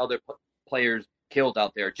JJ and other players killed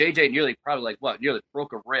out there. JJ nearly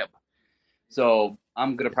broke a rib. So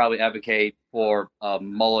I'm going to probably advocate for a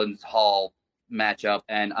Mullins-Hall matchup,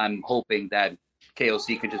 and I'm hoping that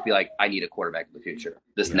KOC can just be like, I need a quarterback in the future,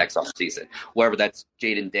 next offseason. Whether that's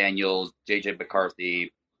Jaden Daniels, JJ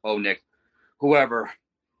McCarthy, Nick, whoever,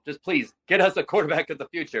 just please get us a quarterback in the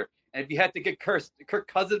future. And if you have to get Kirk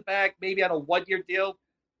Cousins back, maybe on a 1-year deal,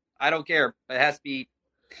 I don't care. But it has to be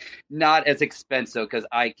not as expensive because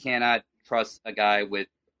I cannot trust a guy with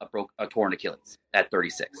a torn Achilles at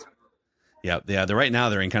 36. Yeah. Right now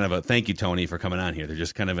they're in kind of a, thank you, Tony, for coming on here. They're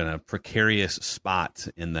just kind of in a precarious spot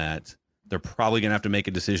in that they're probably going to have to make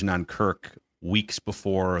a decision on Kirk weeks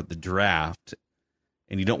before the draft.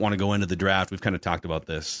 And you don't want to go into the draft. We've kind of talked about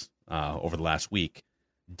this over the last week.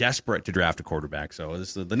 Desperate to draft a quarterback. So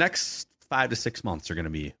the next 5 to 6 months are going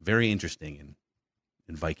to be very interesting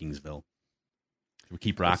in Vikingsville. Should we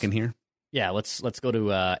keep rocking here? Yeah, let's go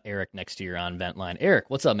to Eric next to you on Vent Line. Eric,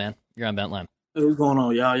 what's up, man? You're on Vent Line. Hey, what's going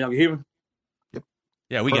on, y'all? Y'all can hear me?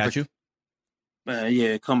 Yeah, we got you. Man,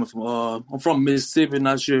 yeah, coming from I'm from Mississippi.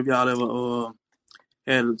 Not sure if y'all ever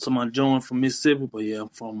had someone join from Mississippi, but yeah, I'm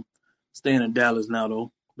from staying in Dallas now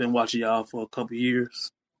though. Been watching y'all for a couple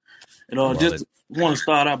years. And just want to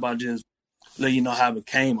start out by just letting you know how I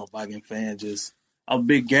became a Viking fan. Just I was a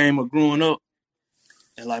big gamer growing up.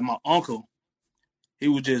 And like my uncle, we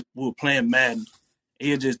were playing Madden.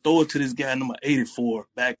 He'd just throw it to this guy number 84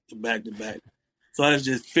 back to back to back. So I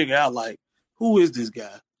just figure out like, who is this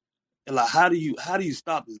guy? And like, how do you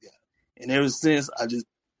stop this guy? And ever since, I just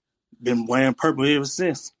been wearing purple ever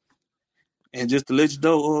since. And just to let you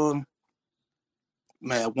know,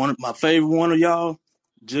 man, my favorite one of y'all,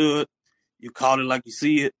 Judd, you called it like you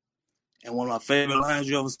see it. And one of my favorite lines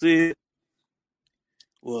you ever said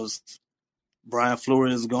was, Brian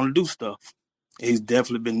Flores is going to do stuff. He's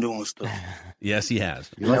definitely been doing stuff. Yes, he has.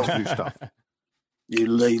 He loves to do stuff. He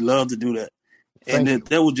love to do that. And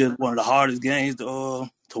that was just one of the hardest games to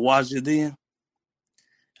watch it then.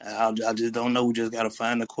 I just don't know. We just got to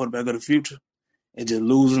find the quarterback of the future. And just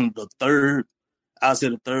losing the third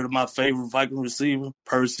of my favorite Viking receiver,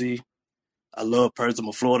 Percy. I love Percy. I'm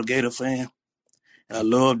a Florida Gator fan. And I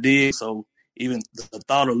love Diggs. So even the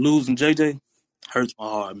thought of losing JJ hurts my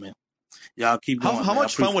heart, man. Y'all keep going. How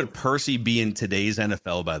much fun would Percy be in today's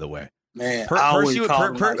NFL, by the way? Man, Percy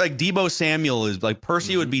like Deebo Samuel is like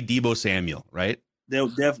Percy would be Deebo Samuel, right? That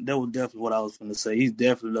was definitely what I was going to say. He's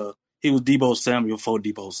definitely he was Deebo Samuel for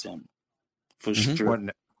Deebo Samuel, for sure.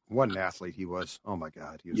 What an athlete he was! Oh my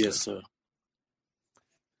God, he was yes, good. sir.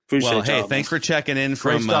 Appreciate well, hey, y'all, thanks man. for checking in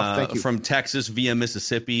from Texas via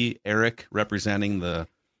Mississippi. Eric, representing the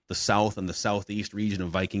South and the Southeast region of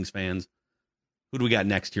Vikings fans. Who do we got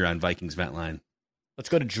next here on Vikings Vent Line? Let's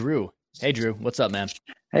go to Drew. Hey, Drew, what's up, man?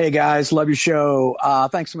 Hey guys, love your show.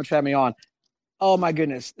 Thanks so much for having me on. Oh my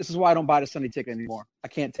goodness, this is why I don't buy the Sunday ticket anymore. I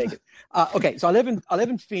can't take it. Okay, so I live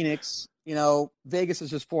in Phoenix. You know, Vegas is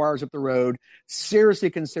just 4 hours up the road. Seriously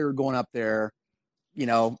considered going up there. You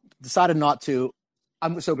know, decided not to.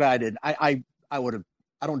 I'm so glad I did. I would have.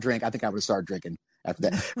 I don't drink. I think I would have started drinking after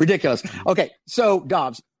that. Ridiculous. Okay, so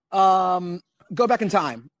Dobbs, go back in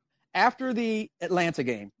time after the Atlanta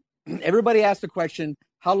game. Everybody asked the question: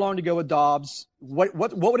 how long to go with Dobbs? What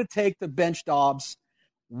would it take to bench Dobbs?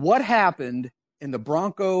 What happened in the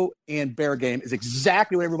Bronco and Bear game is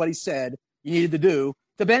exactly what everybody said you needed to do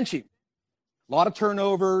to bench him. A lot of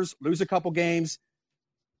turnovers, lose a couple games.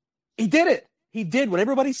 He did it. He did what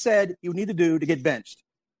everybody said he would need to do to get benched,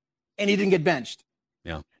 and he didn't get benched.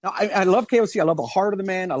 Yeah. Now, I love KOC. I love the heart of the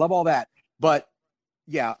man. I love all that. But,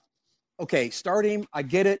 yeah, okay, start him. I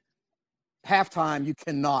get it. Halftime, you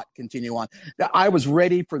cannot continue on. I was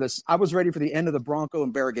ready for this. I was ready for the end of the Bronco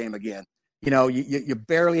and Bear game again. You know, you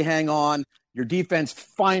barely hang on. Your defense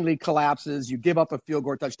finally collapses. You give up a field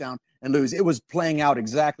goal touchdown and lose. It was playing out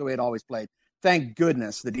exactly the way it always played. Thank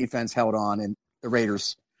goodness the defense held on and the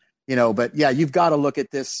Raiders, you know. But, yeah, you've got to look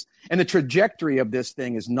at this. And the trajectory of this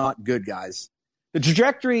thing is not good, guys. The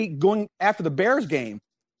trajectory going after the Bears game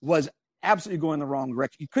was absolutely going the wrong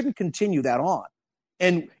direction. You couldn't continue that on.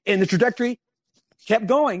 And the trajectory kept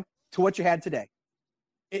going to what you had today.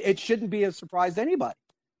 It shouldn't be a surprise to anybody.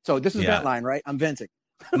 So this is Vent Line, right? I'm venting.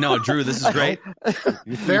 No, Drew, this is great.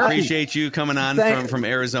 We appreciate you coming on from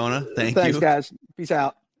Arizona. Thanks, you. Thanks, guys. Peace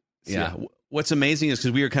out. Yeah. What's amazing is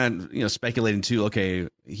because we were kind of speculating too. Okay,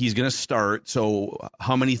 he's going to start. So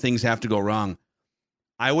how many things have to go wrong?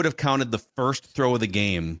 I would have counted the first throw of the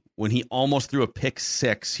game when he almost threw a pick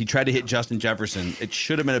six. He tried to hit Justin Jefferson. It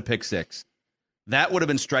should have been a pick six. That would have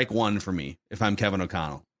been strike one for me if I'm Kevin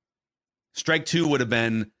O'Connell. Strike two would have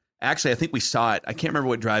been, actually, I think we saw it. I can't remember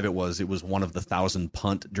what drive it was. It was one of the 1,000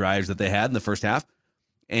 punt drives that they had in the first half.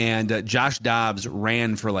 And Josh Dobbs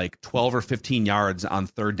ran for like 12 or 15 yards on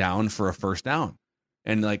third down for a first down.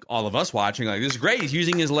 And like all of us watching, like, this is great. He's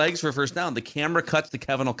using his legs for a first down. The camera cuts to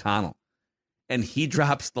Kevin O'Connell. And he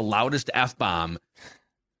drops the loudest F-bomb.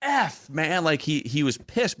 F, man. Like he was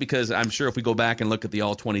pissed because I'm sure if we go back and look at the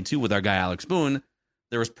all-22 with our guy Alex Boone,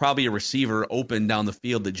 there was probably a receiver open down the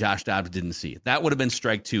field that Josh Dobbs didn't see. That would have been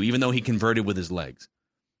strike two, even though he converted with his legs.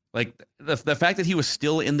 Like the fact that he was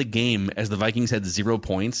still in the game as the Vikings had 0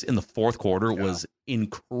 points in the fourth quarter was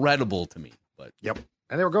incredible to me. But yep.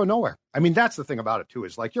 And they were going nowhere. I mean, that's the thing about it too,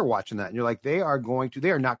 is like you're watching that and you're like, they are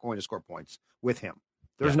not going to score points with him.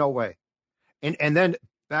 There's no way. And then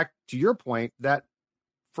back to your point, that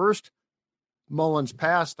first Mullins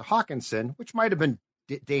pass to Hawkinson, which might have been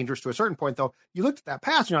dangerous to a certain point, though, you looked at that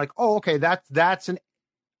pass and you're like, oh, okay, that's an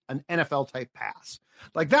NFL type pass.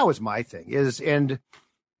 Like that was my thing and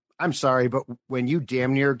I'm sorry, but when you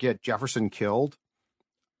damn near get Jefferson killed,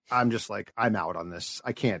 I'm just like, I'm out on this.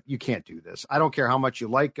 You can't do this. I don't care how much you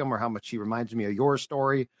like him or how much he reminds me of your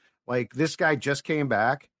story. Like, this guy just came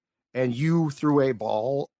back and you threw a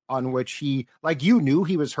ball on which you knew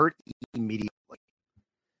he was hurt immediately.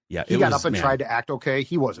 Yeah, he got up and tried to act okay.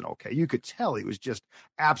 He wasn't okay. You could tell he was just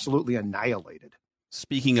absolutely annihilated.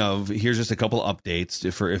 Speaking of, here's just a couple updates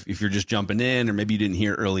if you're just jumping in or maybe you didn't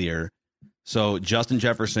hear earlier. So Justin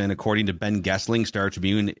Jefferson, according to Ben Gessling, Star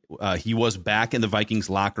Tribune, he was back in the Vikings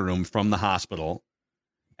locker room from the hospital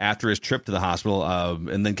after his trip to the hospital.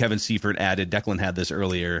 And then Kevin Seifert added, Declan had this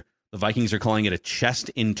earlier, the Vikings are calling it a chest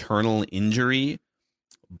internal injury,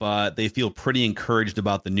 but they feel pretty encouraged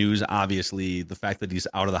about the news. Obviously, the fact that he's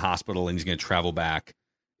out of the hospital and he's going to travel back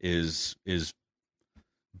is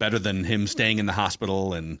better than him staying in the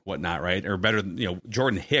hospital and whatnot, right? Or better,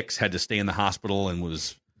 Jordan Hicks had to stay in the hospital and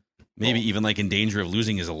was maybe even like in danger of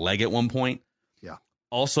losing his leg at one point. Yeah.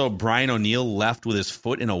 Also, Brian O'Neill left with his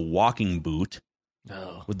foot in a walking boot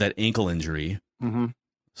with that ankle injury. Mm-hmm.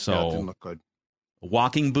 So yeah, it didn't look good. A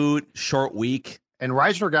walking boot, short week. And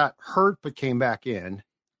Reisner got hurt but came back in.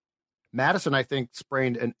 Madison, I think,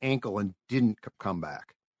 sprained an ankle and didn't come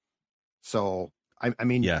back. So, I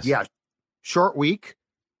mean, yes. Yeah, short week,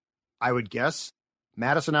 I would guess.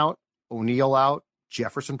 Madison out, O'Neill out,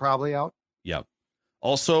 Jefferson probably out. Yep.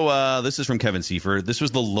 Also, this is from Kevin Seifert. This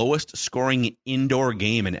was the lowest scoring indoor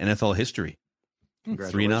game in NFL history.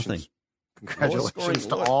 3-0. Congratulations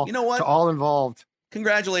to all. You know what? To all involved.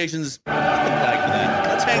 Congratulations. Put the flag for that.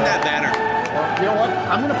 Let's hang that banner. Well, you know what?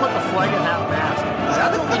 I'm going to put the flag at half mast.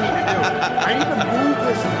 That's what we need to do. I need to move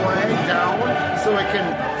this flag down so it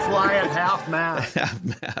can fly at half mast. Half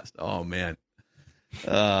mast. Oh, man.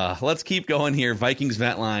 Let's keep going here. Vikings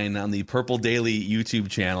Vent Line on the Purple Daily YouTube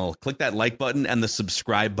channel. Click that like button and the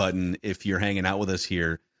subscribe button if you're hanging out with us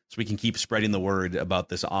here so we can keep spreading the word about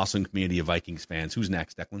this awesome community of Vikings fans. Who's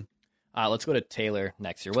next, Declan? Let's go to Taylor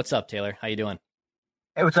next here. What's up, Taylor? How you doing?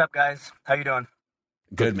 Hey, what's up, guys? How you doing?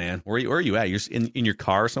 Good, man. Where are you at? You're in your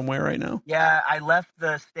car somewhere right now? Yeah, I left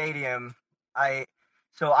the stadium.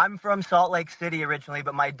 So I'm from Salt Lake City originally,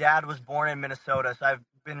 but my dad was born in Minnesota, so I've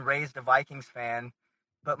been raised a Vikings fan.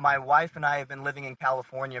 But my wife and I have been living in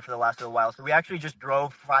California for the last little while. So we actually just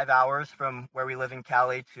drove 5 hours from where we live in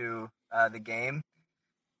Cali to the game.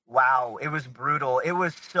 Wow, it was brutal. It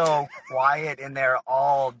was so quiet in there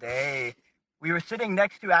all day. We were sitting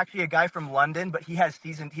next to actually a guy from London, but he's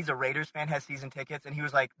a Raiders fan, has season tickets. And he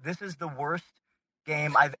was like, this is the worst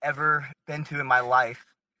game I've ever been to in my life.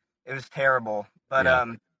 It was terrible. But,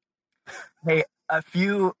 hey, a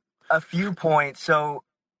few points. So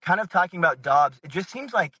kind of talking about Dobbs, it just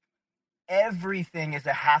seems like everything is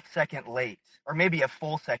a half second late or maybe a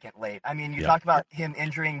full second late. I mean, you talked about him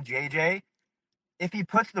injuring JJ. If he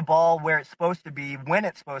puts the ball where it's supposed to be, when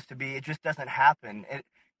it's supposed to be, it just doesn't happen.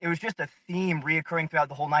 It was just a theme reoccurring throughout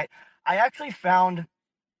the whole night. I actually found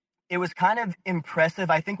it was kind of impressive.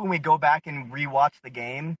 I think when we go back and rewatch the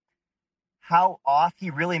game, how off he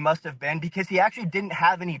really must have been because he actually didn't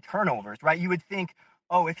have any turnovers, right? You would think,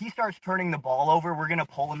 oh, if he starts turning the ball over, we're going to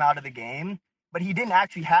pull him out of the game. But he didn't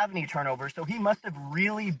actually have any turnovers, so he must have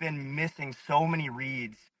really been missing so many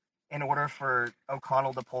reads in order for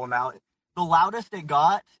O'Connell to pull him out. The loudest it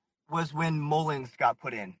got was when Mullins got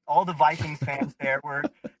put in. All the Vikings fans there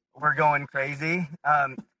were going crazy.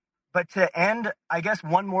 But to end, I guess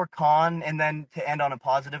one more con, and then to end on a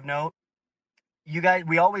positive note, you guys,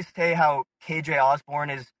 we always say how KJ Osborne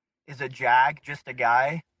is a jag, just a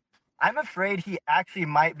guy. I'm afraid he actually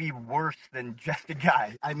might be worse than just a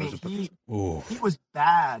guy. I mean, he was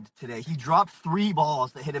bad today. He dropped 3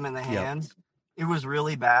 balls that hit him in the hands. Yep. It was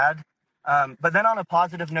really bad. But then on a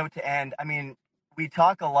positive note to end, I mean, we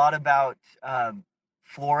talk a lot about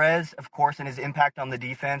Flores, of course, and his impact on the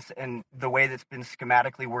defense and the way that's been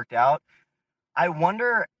schematically worked out. I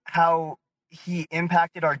wonder how he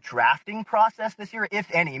impacted our drafting process this year, if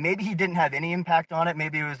any. Maybe he didn't have any impact on it.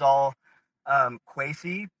 Maybe it was all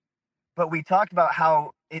Kwesi. But we talked about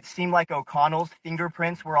how it seemed like O'Connell's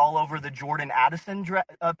fingerprints were all over the Jordan Addison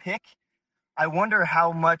pick. I wonder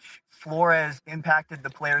how much Flores impacted the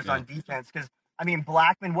players on defense. Because, I mean,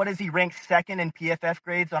 Blackman, what is he ranked second in PFF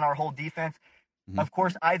grades on our whole defense? Mm-hmm. Of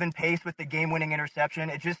course, Ivan Pace with the game-winning interception.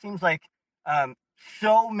 It just seems like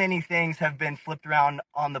so many things have been flipped around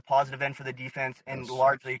on the positive end for the defense, and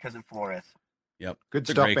largely because of Flores. Yep. Good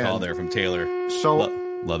it's stuff, a great call there from Taylor. So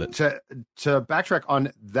love it. To backtrack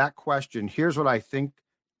on that question, here's what I think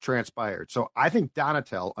transpired. So I think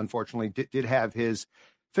Donatel, unfortunately, did have his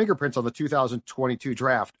fingerprints on the 2022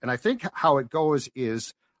 draft. And I think how it goes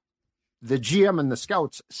is the GM and the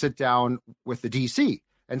scouts sit down with the DC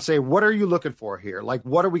and say, what are you looking for here? Like,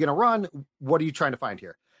 what are we going to run? What are you trying to find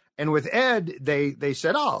here? And with Ed, they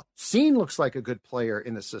said, oh, Scene looks like a good player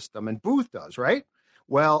in the system, and Booth does, right?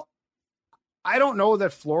 Well, I don't know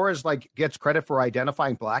that Flores gets credit for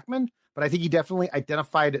identifying Blackman, but I think he definitely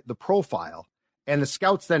identified the profile. And the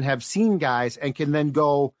scouts then have seen guys and can then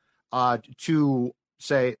go to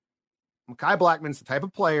say, Mekhi Blackman's the type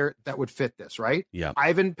of player that would fit this, right? Yeah.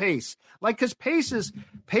 Ivan Pace. Because Pace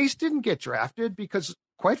didn't get drafted because,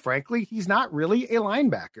 quite frankly, he's not really a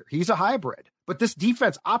linebacker. He's a hybrid. But this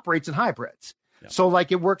defense operates in hybrids. Yeah. So,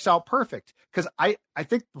 it works out perfect. Because I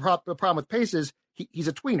think the problem with Pace is he's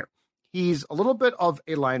a tweener. He's a little bit of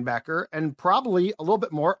a linebacker and probably a little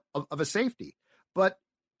bit more of a safety. But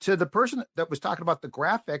to the person that was talking about the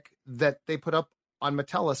graphic that they put up on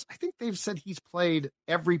Metellus, I think they've said he's played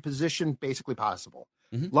every position basically possible,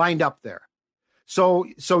 lined up there. So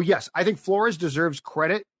yes, I think Flores deserves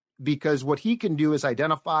credit because what he can do is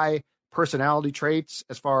identify personality traits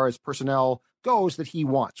as far as personnel goes that he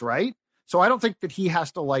wants, right? So I don't think that he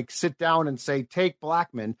has to sit down and say, take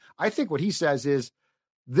Blackman. I think what he says is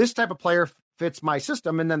this type of player fits my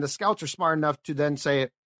system. And then the scouts are smart enough to then say,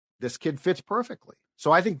 this kid fits perfectly.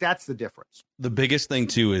 So I think that's the difference. The biggest thing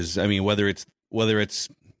too is, whether it's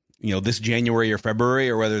this January or February,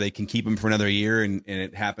 or whether they can keep him for another year and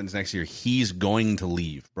it happens next year, he's going to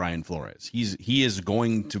leave, Brian Flores. He is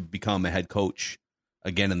going to become a head coach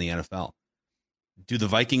again in the NFL. Do the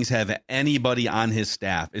Vikings have anybody on his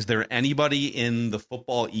staff? Is there anybody in the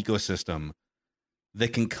football ecosystem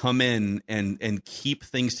that can come in and keep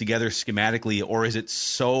things together schematically, or is it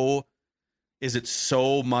so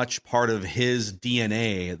much part of his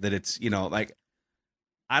DNA that it's,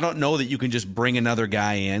 I don't know that you can just bring another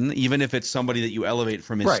guy in, even if it's somebody that you elevate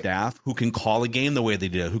from his staff, who can call a game the way they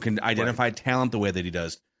do, who can identify talent the way that he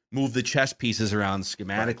does, move the chess pieces around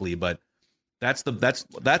schematically. But that's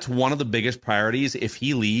one of the biggest priorities. If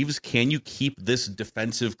he leaves, can you keep this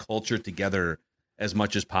defensive culture together as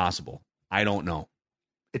much as possible? I don't know.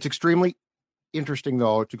 It's extremely interesting,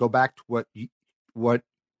 though, to go back to what you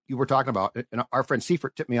were talking about. And our friend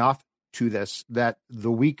Seifert tipped me off to this, that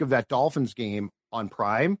the week of that Dolphins game on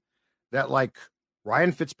Prime, that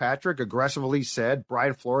Ryan Fitzpatrick aggressively said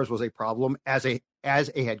Brian Flores was a problem as a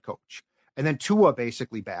head coach. And then Tua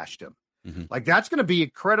basically bashed him. That's going to be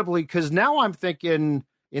incredibly, because now I'm thinking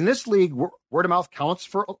in this league, word of mouth counts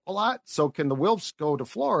for a lot. So can the Wilfs go to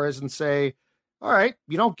Flores and say, all right,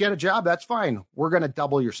 you don't get a job, that's fine. We're going to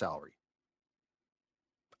double your salary.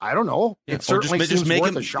 I don't know. Yeah, it certainly seems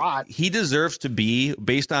worth a shot. He deserves to be,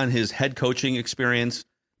 based on his head coaching experience,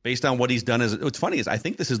 based on what he's done. What's funny is I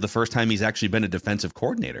think this is the first time he's actually been a defensive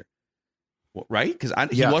coordinator, right? Because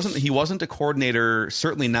he wasn't a coordinator,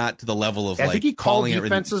 certainly not to the level of I think he called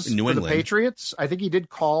defenses in New for England. The Patriots. I think he did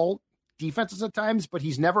call defenses at times, but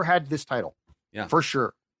he's never had this title. Yeah, for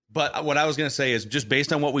sure. But what I was going to say is, just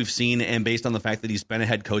based on what we've seen and based on the fact that he's been a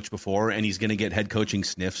head coach before and he's going to get head coaching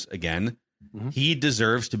sniffs again, he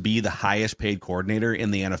deserves to be the highest paid coordinator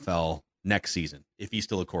in the NFL next season if he's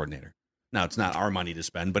still a coordinator. Now, it's not our money to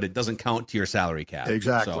spend, but it doesn't count to your salary cap.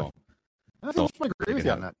 Exactly. So, I think I agree with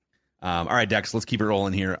you on that. All right, Dex, let's keep it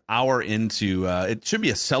rolling here. Hour into it should be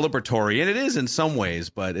a celebratory, and it is in some ways,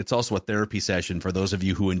 but it's also a therapy session for those of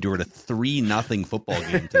you who endured a 3-0 football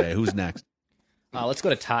game today. Who's next? Let's go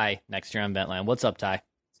to Ty next year on Ventline. What's up, Ty?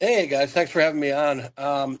 Hey, guys. Thanks for having me on.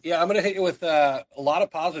 I'm going to hit you with a lot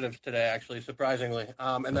of positives today, actually, surprisingly.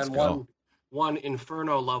 And then one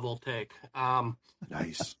inferno level take.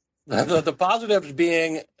 Nice. The positives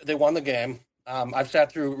being they won the game. I've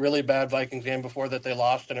sat through a really bad Vikings game before that they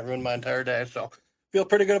lost, and it ruined my entire day. So feel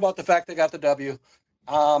pretty good about the fact they got the W.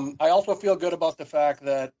 I also feel good about the fact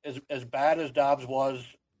that as bad as Dobbs was,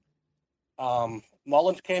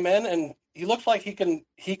 Mullins came in, and he looks like he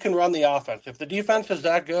can run the offense. If the defense is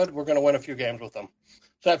that good, we're going to win a few games with them.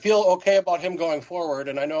 So I feel okay about him going forward,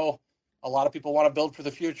 and I know a lot of people want to build for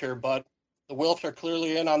the future, but the Wilfs are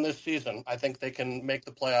clearly in on this season. I think they can make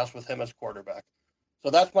the playoffs with him as quarterback.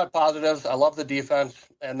 So that's my positives. I love the defense.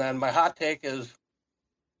 And then my hot take is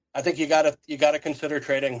I think you gotta consider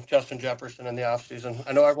trading Justin Jefferson in the offseason.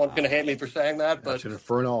 I know everyone's going to hate me for saying that, but that's an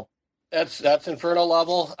inferno. That's inferno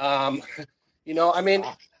level.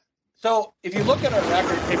 So if you look at our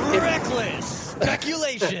record, reckless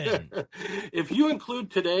speculation. If you include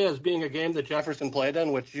today as being a game that Jefferson played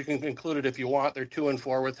in, which you can include it if you want, they're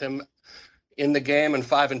 2-4 with him in the game and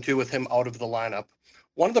 5-2 with him out of the lineup.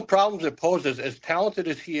 One of the problems it poses, as talented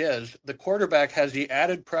as he is, the quarterback has the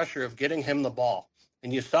added pressure of getting him the ball.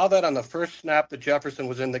 And you saw that on the first snap that Jefferson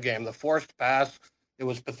was in the game. The forced pass, it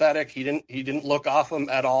was pathetic. He didn't look off him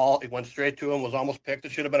at all. It went straight to him, was almost picked.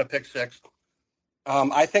 It should have been a pick six.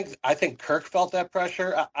 I think Kirk felt that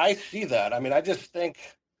pressure. I see that. I mean, I just think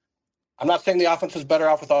I'm not saying the offense is better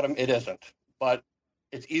off without him. It isn't, but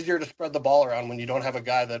it's easier to spread the ball around when you don't have a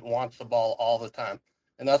guy that wants the ball all the time,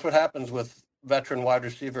 and that's what happens with veteran wide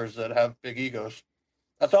receivers that have big egos.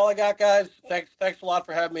 That's all I got, guys. Thanks a lot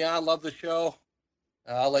for having me on. Love the show.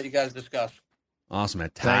 I'll let you guys discuss. Awesome,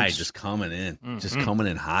 man. Ty Thanks. just coming in. Just Mm-hmm. coming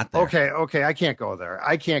in hot there. Okay, I can't go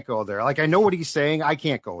there. Like, I know what he's saying. I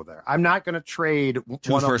can't go there. I'm not going to trade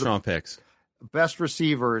Two one first of the round picks. best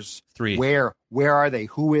receivers. 3. Where are they?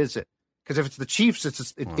 Who is it? Because if it's the Chiefs,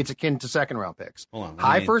 it's akin to second round picks. Hold on.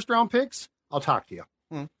 High first round picks, I'll talk to you.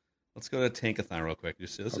 Let's go to Tankathon real quick.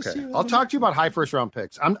 Let's just Okay. see I'll talk to you about high first round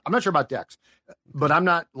picks. I'm not sure about Dex, but I'm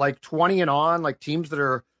not like 20 and on, like teams that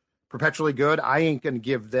are perpetually good. I ain't going to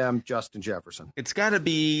give them Justin Jefferson. It's got to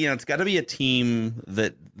be, a team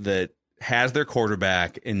that has their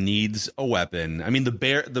quarterback and needs a weapon. I mean,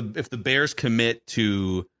 if the Bears commit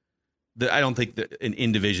to I don't think that an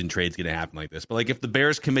in-division trade's going to happen like this, but like if the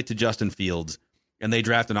Bears commit to Justin Fields and they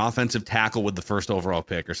draft an offensive tackle with the first overall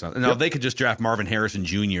pick or something. Now, they could just draft Marvin Harrison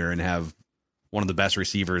Jr. and have one of the best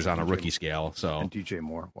receivers on a rookie scale. So and DJ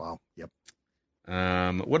Moore. Wow. Yep.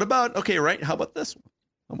 What about How about this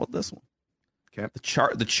one? Okay.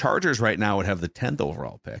 The Chargers right now would have the 10th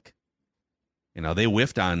overall pick. They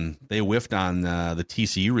whiffed on the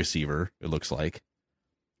TCU receiver. It looks like.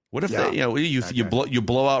 What if you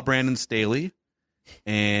blow out Brandon Staley,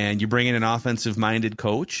 and you bring in an offensive-minded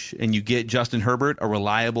coach, and you get Justin Herbert, a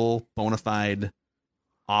reliable, bona fide,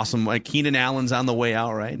 awesome. Like Keenan Allen's on the way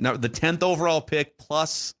out, right? Now the 10th overall pick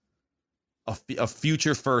plus a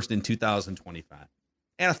future first in 2025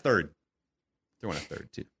 and a third. Throw in a third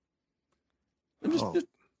too.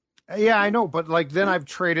 Yeah, I know, but like then I've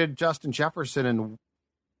traded Justin Jefferson, and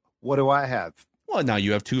what do I have? Well, now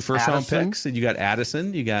you have 2 first-round picks, and you got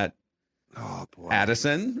Addison. You got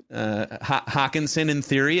Addison. Hawkinson, in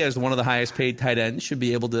theory, as one of the highest-paid tight ends, should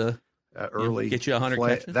be able to early get you 100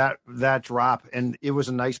 play, catches. That drop, and it was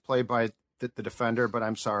a nice play by the defender, but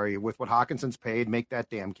I'm sorry, with what Hawkinson's paid, make that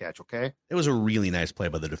damn catch, okay? It was a really nice play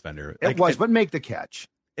by the defender. But make the catch.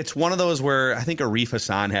 It's one of those where I think Arif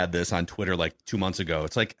Hassan had this on Twitter like 2 months ago.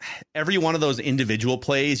 It's like every one of those individual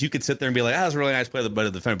plays, you could sit there and be like, that was a really nice play by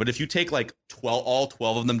the defender. But if you take like all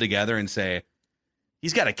 12 of them together and say,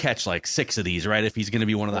 he's got to catch like 6 of these, right? If he's going to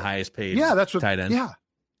be one of the highest paid tight ends.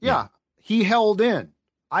 Yeah. He held in.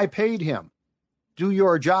 I paid him. Do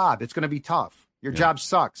your job. It's going to be tough. Your job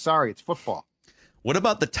sucks. Sorry, it's football. What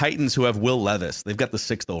about the Titans who have Will Levis? They've got the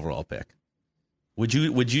 6th overall pick. Would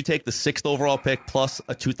you take the 6th overall pick plus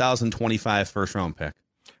a 2025 first round pick?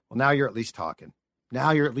 Well, now you're at least talking.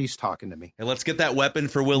 To me. Hey, let's get that weapon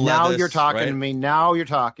for Will Now Levis. You're talking right? to me. Now you're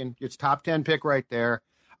talking. It's top 10 pick right there.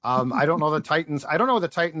 I don't know the Titans. I don't know the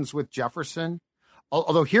Titans with Jefferson.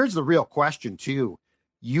 Although here's the real question too.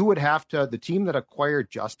 You would have to, the team that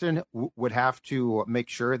acquired Justin would have to make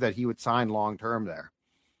sure that he would sign long-term there.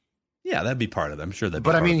 Yeah, that'd be part of it. I'm sure that'd be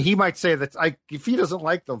But I part mean, of it. he might say that if he doesn't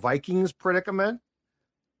like the Vikings predicament,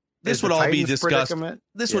 This would all be discussed.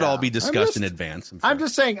 This would all be discussed in advance. I'm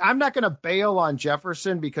just saying, I'm not going to bail on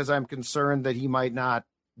Jefferson because I'm concerned that he might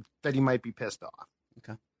be pissed off.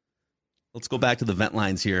 Okay. Let's go back to the vent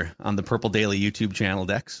lines here on the Purple Daily YouTube channel,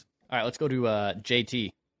 Dex. All right, let's go to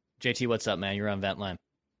JT. JT, what's up, man? You're on vent line.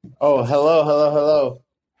 Oh, hello.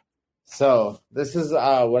 So this is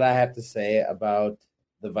what I have to say about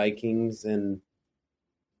the Vikings and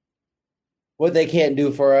what they can't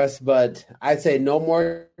do for us, but I'd say no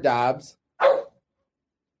more Dobbs.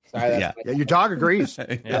 Sorry, that's your dog agrees.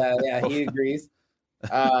 yeah, he agrees.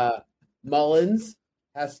 Mullins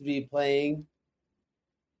has to be playing.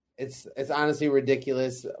 It's honestly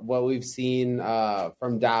ridiculous what we've seen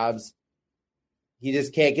from Dobbs. He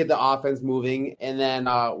just can't get the offense moving, and then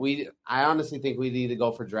I honestly think we need to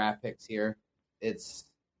go for draft picks here.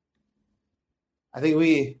 I think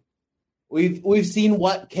we've seen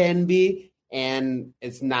what can be, and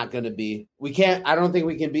it's not going to be. I don't think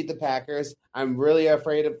we can beat the Packers. I'm really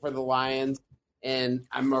afraid for the Lions, and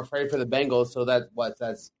I'm afraid for the Bengals. So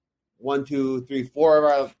that's 1, 2, 3, 4 of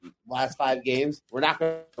our last 5 games. We're not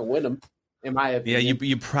going to win them, in my opinion. Yeah,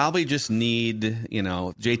 you probably just need,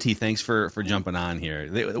 JT, thanks for jumping on here.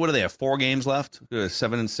 What do they have, 4 games left?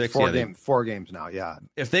 7 and 6? 4 games now, yeah.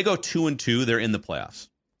 If they go 2-2, they're in the playoffs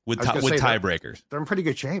with tiebreakers. They're in pretty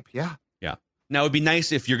good shape, yeah. Yeah. Now, it'd be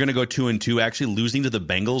nice if you're going to go 2-2. Actually, losing to the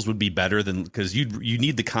Bengals would be better than, because you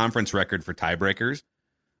need the conference record for tiebreakers.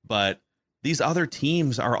 But these other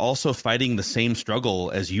teams are also fighting the same struggle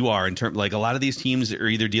as you are in terms, like a lot of these teams are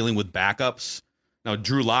either dealing with backups. Now,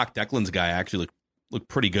 Drew Lock, Declan's guy, actually looked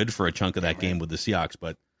pretty good for a chunk of that game with the Seahawks,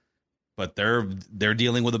 but but they're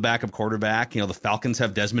dealing with a backup quarterback. The Falcons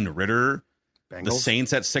have Desmond Ridder. Bengals. The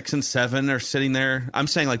Saints at 6 and 7 are sitting there. I'm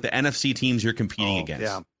saying like the NFC teams you're competing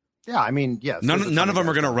against. Yeah. I mean, yes. None of them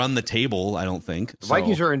are going to run the table. I don't think the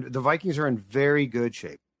Vikings are in very good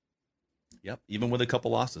shape. Yep, even with a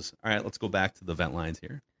couple losses. All right, let's go back to the vent lines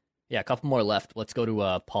here. Yeah, a couple more left. Let's go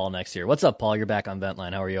to Paul next year. What's up, Paul? You're back on vent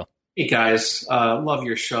line. How are you? Hey guys, love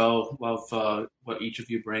your show. Love what each of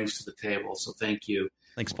you brings to the table. So thank you.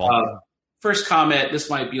 Thanks, Paul. First comment, this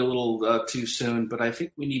might be a little too soon, but I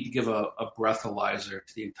think we need to give a breathalyzer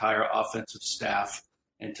to the entire offensive staff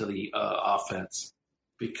and to the offense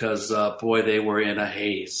because, boy, they were in a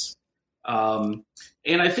haze. And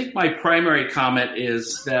I think my primary comment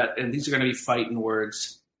is that, and these are going to be fighting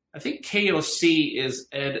words, I think KOC is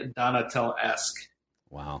Ed Donatel-esque.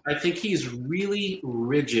 Wow. I think he's really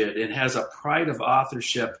rigid and has a pride of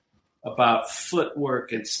authorship about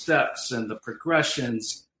footwork and steps and the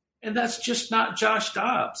progressions. And that's just not Josh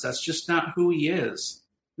Dobbs. That's just not who he is.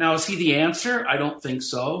 Now, is he the answer? I don't think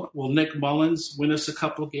so. Will Nick Mullins win us a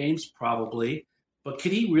couple of games? Probably. But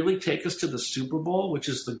can he really take us to the Super Bowl, which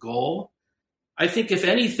is the goal? I think, if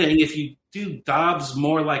anything, if you do Dobbs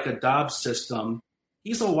more like a Dobbs system,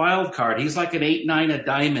 he's a wild card. He's like an 8-9 of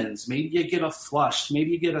diamonds. Maybe you get a flush.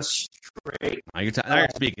 Maybe you get a straight. Now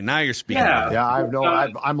you're speaking. Yeah,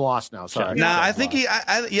 I'm lost now. Sorry. No, I think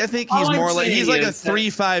I think he's more like he's like a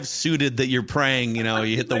 3-5 suited that you're praying. You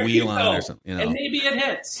hit the wheel on or something. And maybe it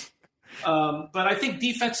hits. But I think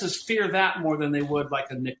defenses fear that more than they would like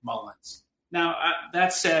a Nick Mullins. Now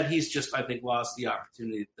that said, he's just I think lost the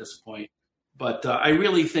opportunity at this point. But I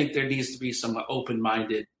really think there needs to be some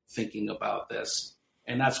open-minded thinking about this.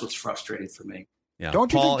 And that's what's frustrating for me. Yeah,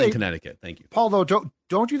 Paul in Connecticut. Thank you. Paul, though,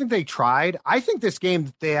 don't you think they tried? I think this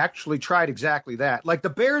game, they actually tried exactly that. Like the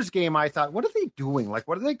Bears game, I thought, what are they doing? Like,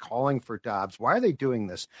 what are they calling for Dobbs? Why are they doing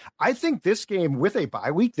this? I think this game with a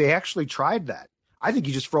bye week, they actually tried that. I think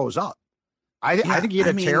he just froze up. I think he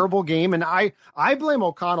had a terrible game. And I blame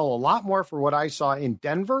O'Connell a lot more for what I saw in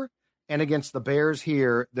Denver and against the Bears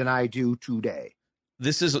here than I do today.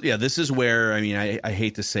 This is where, I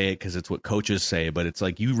hate to say it because it's what coaches say, but it's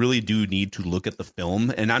like you really do need to look at the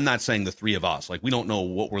film. And I'm not saying the three of us, like we don't know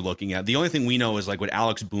what we're looking at. The only thing we know is like what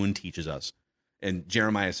Alex Boone teaches us and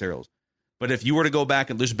Jeremiah Searles. But if you were to go back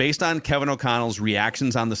and just based on Kevin O'Connell's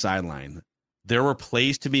reactions on the sideline, there were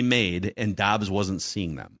plays to be made and Dobbs wasn't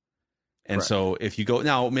seeing them. And Correct. So if you go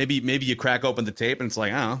now, maybe you crack open the tape and it's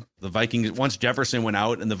like, the Vikings, once Jefferson went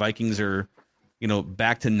out and the Vikings are,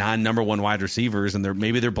 back to non-number one wide receivers, and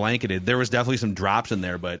they're blanketed. There was definitely some drops in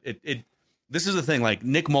there, but this is the thing. Like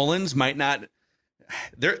Nick Mullins might not.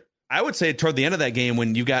 I would say toward the end of that game,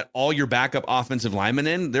 when you got all your backup offensive linemen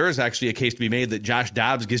in, there is actually a case to be made that Josh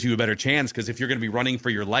Dobbs gives you a better chance because if you're going to be running for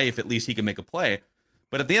your life, at least he can make a play.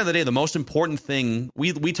 But at the end of the day, the most important thing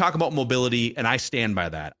we talk about mobility, and I stand by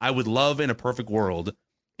that. I would love in a perfect world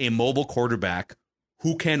a mobile quarterback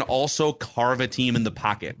who can also carve a team in the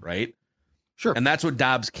pocket, right? Sure. And that's what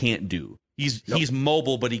Dobbs can't do. He's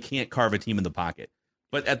mobile, but he can't carve a team in the pocket.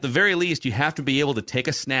 But at the very least, you have to be able to take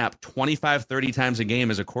a snap 25, 30 times a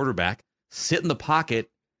game as a quarterback, sit in the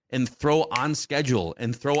pocket, and throw on schedule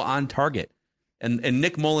and throw on target. And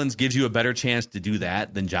Nick Mullins gives you a better chance to do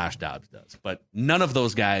that than Josh Dobbs does. But none of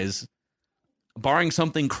those guys, barring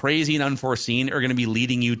something crazy and unforeseen, are going to be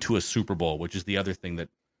leading you to a Super Bowl, which is the other thing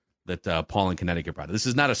that Paul in Connecticut brought. This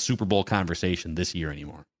is not a Super Bowl conversation this year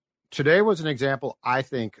anymore. Today was an example, I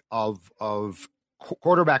think, of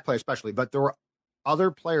quarterback play especially, but there were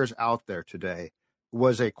other players out there today.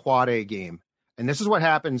 Was a quad A game. And this is what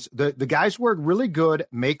happens. The guys who are really good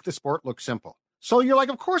make the sport look simple. So you're like,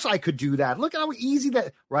 of course I could do that. Look how easy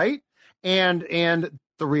that, right? And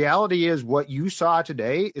the reality is what you saw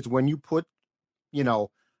today is when you put,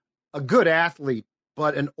 a good athlete,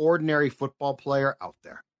 but an ordinary football player out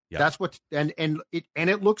there. Yeah. That's what, and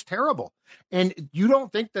it looks terrible. And you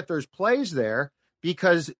don't think that there's plays there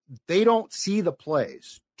because they don't see the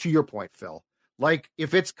plays, to your point, Phil. Like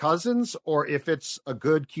if it's Cousins or if it's a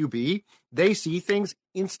good QB, they see things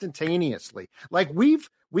instantaneously. Like we've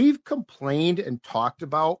complained and talked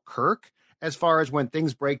about Kirk as far as when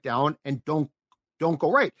things break down and don't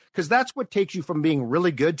go right. Because that's what takes you from being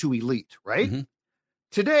really good to elite, right? Mm-hmm.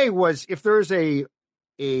 Today was if there's a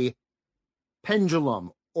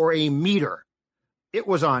pendulum or a meter, it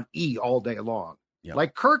was on E all day long. Yep.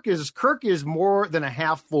 Like Kirk is more than a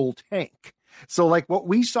half full tank. So like what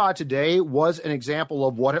we saw today was an example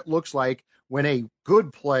of what it looks like when a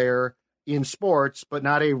good player in sports, but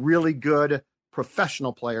not a really good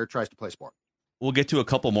professional player tries to play sport. We'll get to a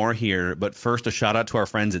couple more here, but first a shout out to our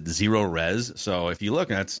friends at Zero Res. So if you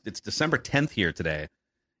look, it's December 10th here today.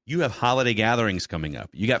 You have holiday gatherings coming up.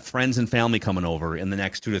 You got friends and family coming over in the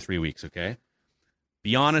next 2 to 3 weeks, okay?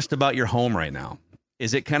 Be honest about your home right now.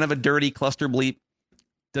 Is it kind of a dirty cluster bleep?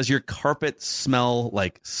 Does your carpet smell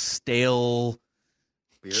like stale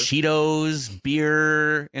Cheetos,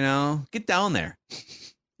 beer? Get down there.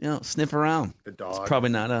 Sniff around. The dog. It's probably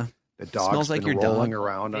not a... The dog's smells like been your rolling dog.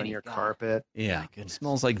 around on your carpet. Yeah. It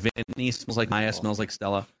smells like Vinny, smells like Maya, smells like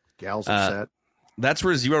Stella. Gal's upset. That's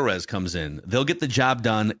where Zero Res comes in. They'll get the job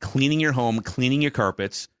done cleaning your home, cleaning your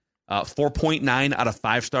carpets. 4.9 out of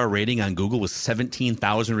 5-star rating on Google with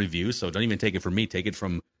 17,000 reviews. So don't even take it from me. Take it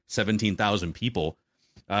from 17,000 people.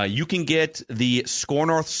 You can get the Score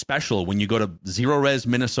North special when you go to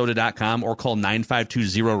ZeroResMinnesota.com or call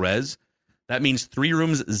 952-0-RES. That means 3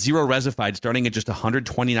 rooms, 0 resified, starting at just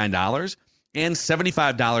 $129 and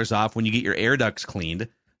 $75 off when you get your air ducts cleaned.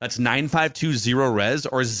 That's 952-0-RES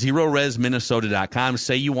or ZeroResMinnesota.com.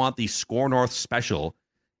 Say you want the Score North special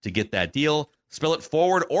to get that deal. Spell it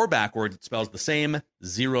forward or backward. It spells the same.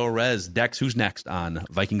 0-Res. Dex, who's next on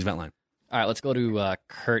Vikings Vent Line? All right, let's go to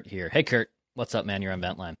Kurt here. Hey, Kurt. What's up, man? You're on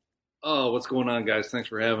Vent Line. Oh, what's going on, guys? Thanks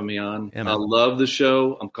for having me on. Yeah, I love the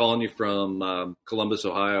show. I'm calling you from Columbus,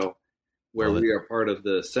 Ohio, where Love it. we are part of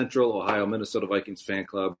the Central Ohio Minnesota Vikings fan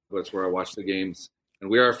club. That's where I watch the games. And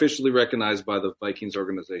we are officially recognized by the Vikings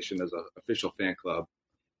organization as an official fan club.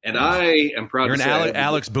 And I am proud You're to in say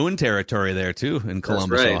Alex Boone territory there, too, in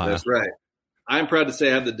Columbus, Ohio. That's right. I'm proud to say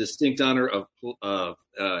I have the distinct honor of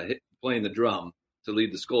playing the drum to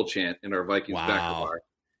lead the Skull Chant in our Vikings backer bar.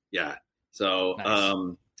 Yeah. So,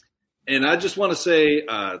 Nice. And I just want to say,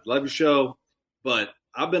 love your show, but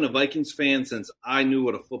I've been a Vikings fan since I knew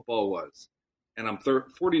what a football was. And I'm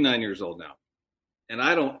 49 years old now. And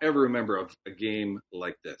I don't ever remember a game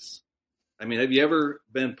like this. I mean, have you ever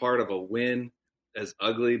been part of a win as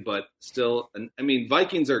ugly, but still? I mean,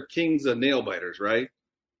 Vikings are kings of nail biters, right?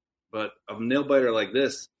 But a nail biter like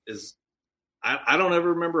this is, I don't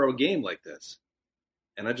ever remember a game like this.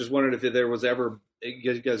 And I just wondered if there was ever,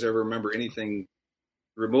 you guys ever remember anything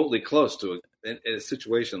remotely close to a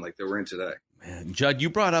situation like that we're in today. Man, Judd, you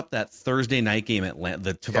brought up that Thursday night game at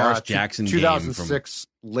the Tavares Jackson 2006,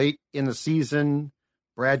 game late in the season.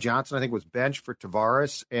 Brad Johnson, I think, was benched for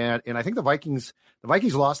Tavares, and I think the Vikings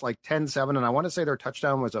lost like 10-7, and I want to say their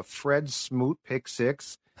touchdown was a Fred Smoot pick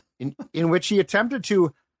six, in which he attempted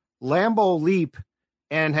to Lambeau leap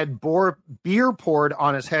and had beer poured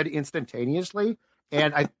on his head instantaneously.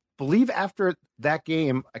 And I believe after that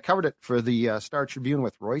game, I covered it for the Star Tribune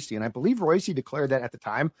with Royce, and I believe Royce declared that at the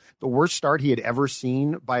time the worst start he had ever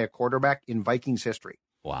seen by a quarterback in Vikings history.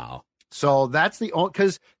 Wow. So that's the only,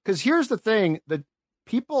 because here's the thing, that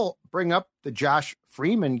people bring up the Josh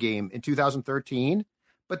Freeman game in 2013,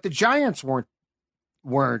 but the Giants weren't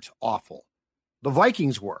awful. The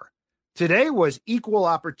Vikings were. Today was equal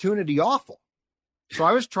opportunity awful. So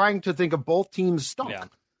I was trying to think of both teams stunk.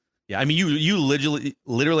 Yeah, I mean, you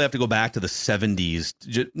literally have to go back to the 70s,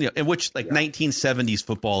 in which 1970s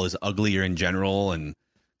football is uglier in general, and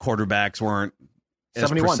quarterbacks weren't as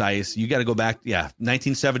 71. precise. You got to go back. Yeah,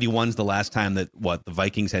 1971 is the last time that the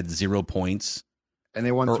Vikings had 0 points, and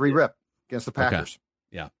they won 3 rip against the Packers.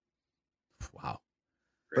 Okay. Yeah, wow.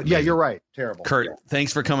 But yeah, you're right. Terrible. Kurt,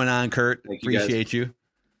 thanks for coming on, Kurt. Thank you, guys. Appreciate you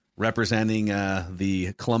representing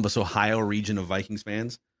the Columbus, Ohio region of Vikings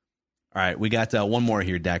fans. All right, we got one more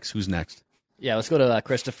here, Dex. Who's next? Yeah, let's go to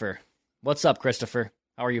Christopher. What's up, Christopher?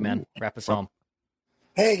 How are you, man? Wrap us home.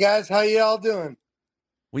 Hey, guys. How y'all doing?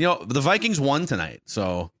 Well, the Vikings won tonight,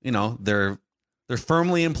 so, they're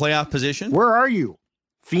firmly in playoff position. Where are you?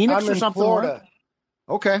 Phoenix I'm or in something? Florida.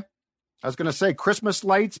 Okay. I was going to say Christmas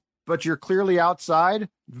lights, but you're clearly outside.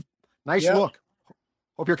 Nice look.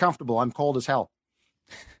 Hope you're comfortable. I'm cold as hell.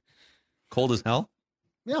 Cold as hell?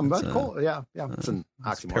 Yeah, but cold. Yeah. It's an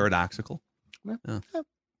oxymoron. Paradoxical. Yeah.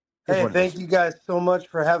 Hey, thank you guys so much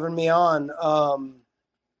for having me on.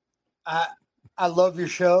 I love your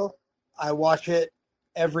show. I watch it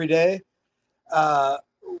every day.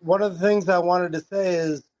 One of the things I wanted to say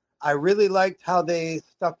is I really liked how they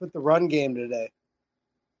stuck with the run game today.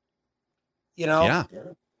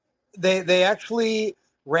 They actually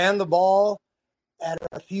ran the ball at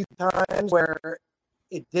a few times where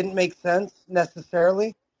it didn't make sense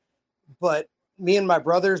necessarily, but me and my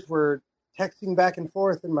brothers were texting back and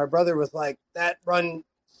forth, and my brother was like, that run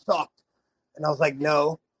sucked. And I was like,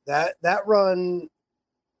 no, that run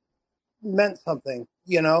meant something,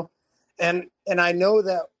 and I know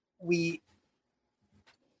that we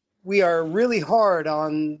are really hard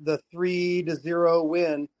on the 3-0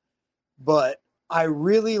 win, but I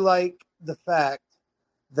really like the fact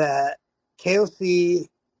that KOC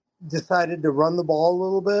decided to run the ball a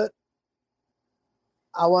little bit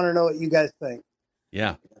I want to know what you guys think.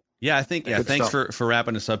 Yeah. I think, Good thanks stuff. for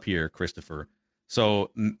wrapping us up here, Christopher.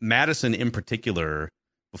 So Madison in particular,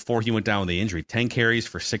 before he went down with the injury, 10 carries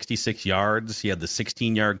for 66 yards. He had the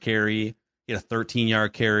 16-yard carry. He had a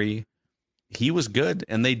 13-yard carry. He was good,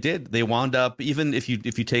 and they wound up, even if you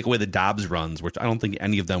take away the Dobbs runs, which I don't think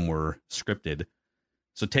any of them were scripted,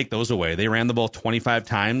 so take those away. They ran the ball 25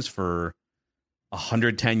 times for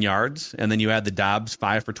 110 yards, and then you add the Dobbs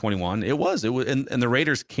 5 for 21. It was, and the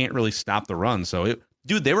Raiders can't really stop the run. So,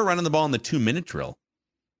 they were running the ball in the 2-minute drill,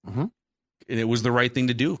 Mm-hmm. and it was the right thing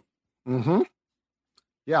to do. Mm-hmm.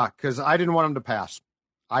 Yeah, because I didn't want him to pass.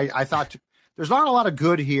 I thought there's not a lot of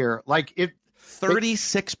good here. Like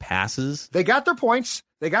 36 passes. They got their points.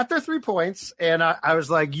 They got their 3 points, and I was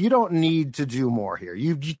like, you don't need to do more here.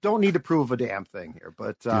 You don't need to prove a damn thing here.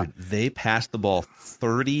 But dude, they passed the ball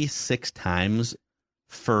 36 times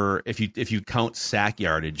for, if you count sack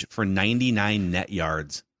yardage, for 99 net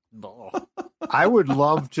yards. I would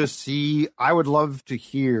love to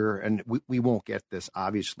hear, and we won't get this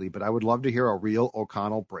obviously, but I would love to hear a real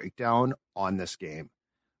O'Connell breakdown on this game.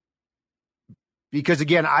 Because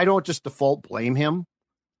again, I don't just default blame him.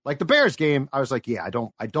 Like the Bears game, I was like, yeah, I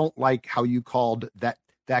don't like how you called that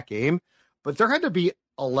game, but there had to be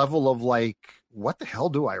a level of like, what the hell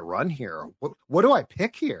do I run here? What do I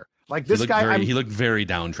pick here? Like this guy, he looked very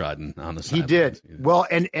downtrodden on the side. He did. Well,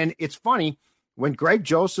 and it's funny when Greg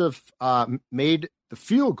Joseph made the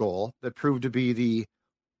field goal that proved to be the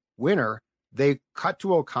winner, they cut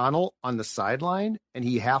to O'Connell on the sideline and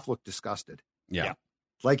he half looked disgusted. Yeah.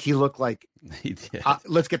 Like he looked like, he did.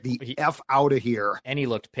 Let's get the F out of here. And he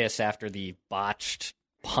looked pissed after the botched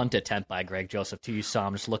punt attempt by Greg Joseph too. You saw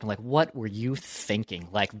him just looking like, what were you thinking?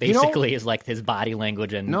 Like basically is like his body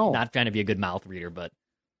language and not trying to be a good mouth reader, but.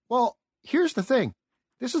 Well, here's the thing.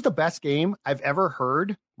 This is the best game I've ever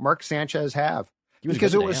heard Mark Sanchez have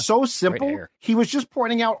because it was so simple. He was just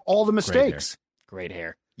pointing out all the mistakes. Great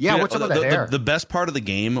hair. Yeah, what's up with the hair? The best part of the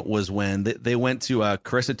game was when they went to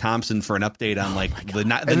Carissa Thompson for an update on like the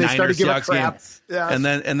Niners Seahawks game, yes.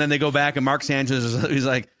 and then they go back and Mark Sanchez he's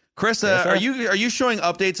like, Carissa, are you showing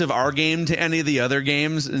updates of our game to any of the other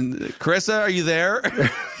games? And Carissa, are you there?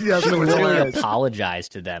 She literally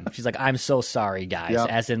apologized to them. She's like, I'm so sorry, guys. Yep.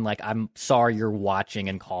 As in, like, I'm sorry you're watching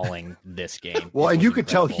and calling this game. Well, and you could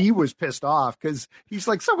tell he was pissed off because he's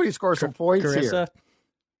like, somebody score some points Carissa? Here.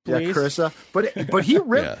 Please? Yeah, Carissa.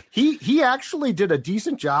 But he he actually did a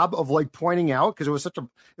decent job of like pointing out because it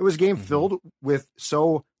was a game filled with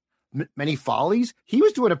so many follies. He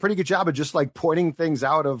was doing a pretty good job of just like pointing things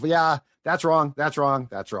out of that's wrong.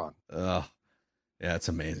 Yeah, it's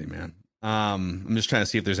amazing, man. I'm just trying to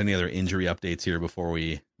see if there's any other injury updates here before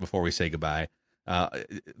we say goodbye.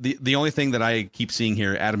 The only thing that I keep seeing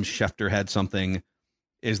here, Adam Schefter had something,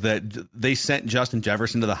 is that they sent Justin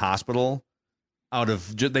Jefferson to the hospital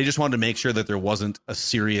they just wanted to make sure that there wasn't a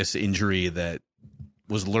serious injury that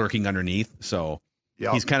was lurking underneath. So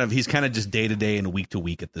he's kind of just day to day and week to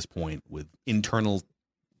week at this point with internal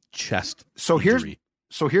chest injury.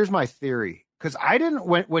 Here's my theory, because I didn't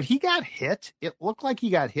when he got hit, it looked like he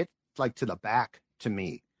got hit like to the back to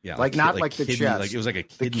me. Yeah, like not like the kidney, chest. like it was like a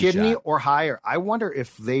kidney shot. Or higher. I wonder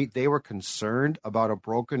if they were concerned about a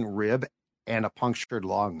broken rib and a punctured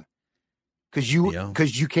lung, because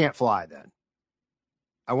you can't fly then.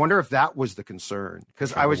 I wonder if that was the concern,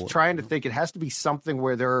 because I was trying to think it has to be something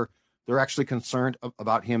where they're actually concerned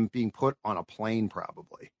about him being put on a plane,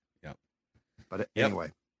 probably. Yep. But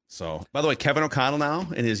anyway. So, by the way, Kevin O'Connell now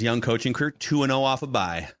in his young coaching career, 2-0 off a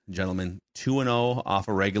bye, gentlemen. 2-0 off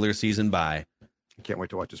a regular season bye. I can't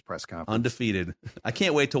wait to watch his press conference. Undefeated. I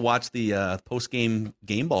can't wait to watch the post-game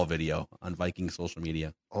game ball video on Viking social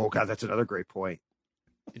media. Oh, God, that's another great point.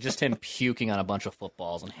 Just him puking on a bunch of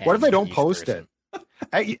footballs. And what if they don't post it?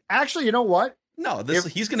 Actually, you know what? No,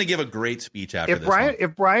 he's going to give a great speech after this.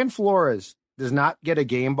 If Brian Flores does not get a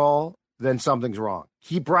game ball, then something's wrong.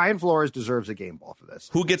 Brian Flores deserves a game ball for this.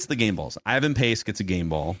 Who gets the game balls? Ivan Pace gets a game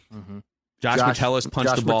ball. Mm-hmm. Josh Metellus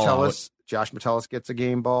punched the ball out. Josh Metellus gets a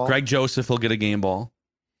game ball. Greg Joseph will get a game ball.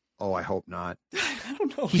 Oh, I hope not. I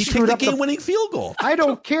don't know. He screwed up the game-winning field goal. I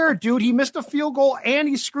don't care, dude. He missed a field goal and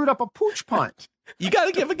he screwed up a pooch punt. You got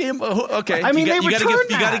to give a game. Okay, I mean, you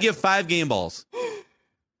got to give 5 game balls.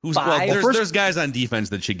 There's guys on defense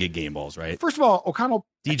that should get game balls, right? First of all, O'Connell,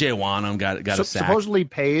 DJ Wanham got a sack. Supposedly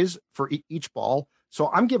pays for each ball, so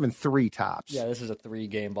I'm giving 3 tops. Yeah, this is a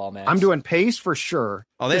 3-game ball match. I'm doing Pace for sure.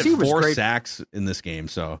 Oh, they had 4 sacks in this game,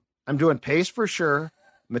 so I'm doing Pace for sure,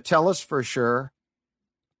 Metellus for sure,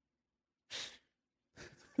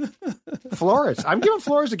 Flores. I'm giving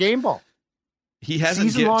Flores a game ball. He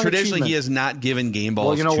hasn't traditionally. He has not given game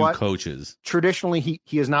balls to coaches. Traditionally,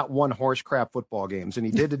 he has not won horse crap football games, and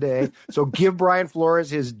he did today. So give Brian Flores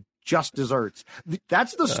his just desserts.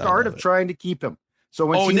 That's the start of trying to keep him. So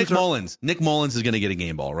when Nick Mullins is going to get a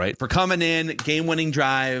game ball, right, for coming in, game winning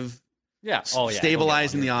drive. Yeah.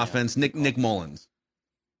 Stabilizing the offense. Nick Mullins.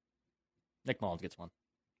 Nick Mullins gets one.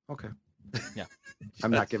 Okay. Yeah.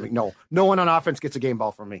 I'm not giving no one on offense gets a game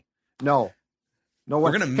ball from me. No one.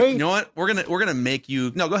 We're gonna you know what? We're gonna make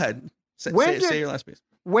you go ahead. Say your last piece.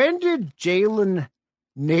 When did Jalen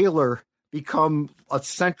Naylor become a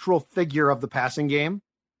central figure of the passing game?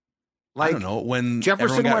 I don't know, when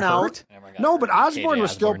Jefferson went out. No, but Osborne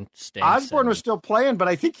was still playing, but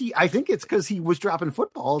I think it's because he was dropping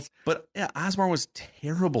footballs. But yeah, Osborne was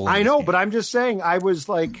terrible. I know, but I'm just saying, I was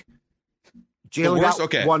like, Jalen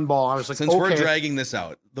got one ball. I was like, since we're dragging this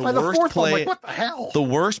out, the worst play. Like, what the hell? The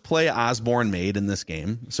worst play Osborne made in this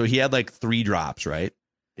game. So he had like 3 drops, right?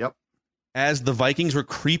 Yep. As the Vikings were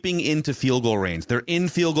creeping into field goal range, they're in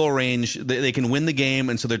field goal range. They can win the game,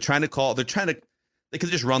 and so they're trying to. They could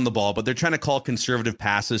just run the ball, but they're trying to call conservative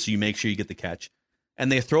passes so you make sure you get the catch. And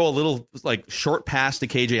they throw a little like short pass to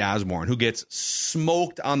KJ Osborne, who gets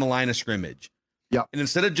smoked on the line of scrimmage. Yeah. And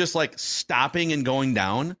instead of just like stopping and going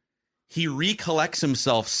down, he recollects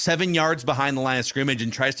himself 7 yards behind the line of scrimmage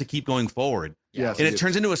and tries to keep going forward. Yes, and it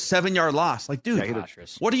turns into a 7-yard loss. Like, dude,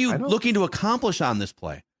 what are you looking to accomplish on this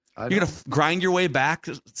play? You're going to grind your way back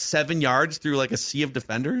 7 yards through like a sea of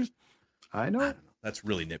defenders? I don't know. That's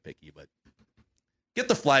really nitpicky, but get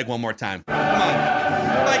the flag one more time. Come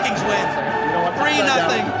on. Vikings win. You know what? 3-0.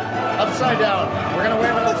 Upside down. We're going to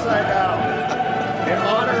wave it upside down. In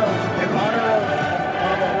honor of one of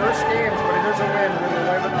the worst games, but it is a win. We're going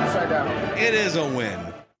to wave it upside down. It is a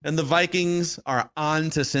win. And the Vikings are on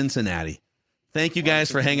to Cincinnati. Thank you guys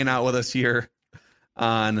for hanging out with us here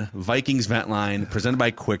on Vikings Vent Line, presented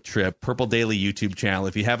by Quick Trip, Purple Daily YouTube channel.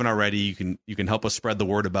 If you haven't already, you can help us spread the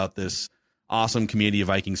word about this awesome community of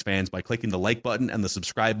Vikings fans by clicking the like button and the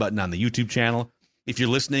subscribe button on the YouTube channel. If you're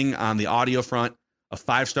listening on the audio front, a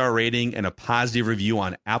 5-star rating and a positive review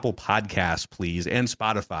on Apple Podcasts, please, and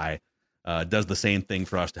Spotify does the same thing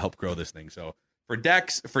for us to help grow this thing. So for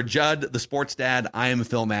Dex, for Judd, the sports dad, I am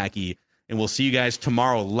Phil Mackey, and we'll see you guys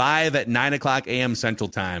tomorrow live at 9 o'clock a.m. Central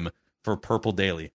Time for Purple Daily.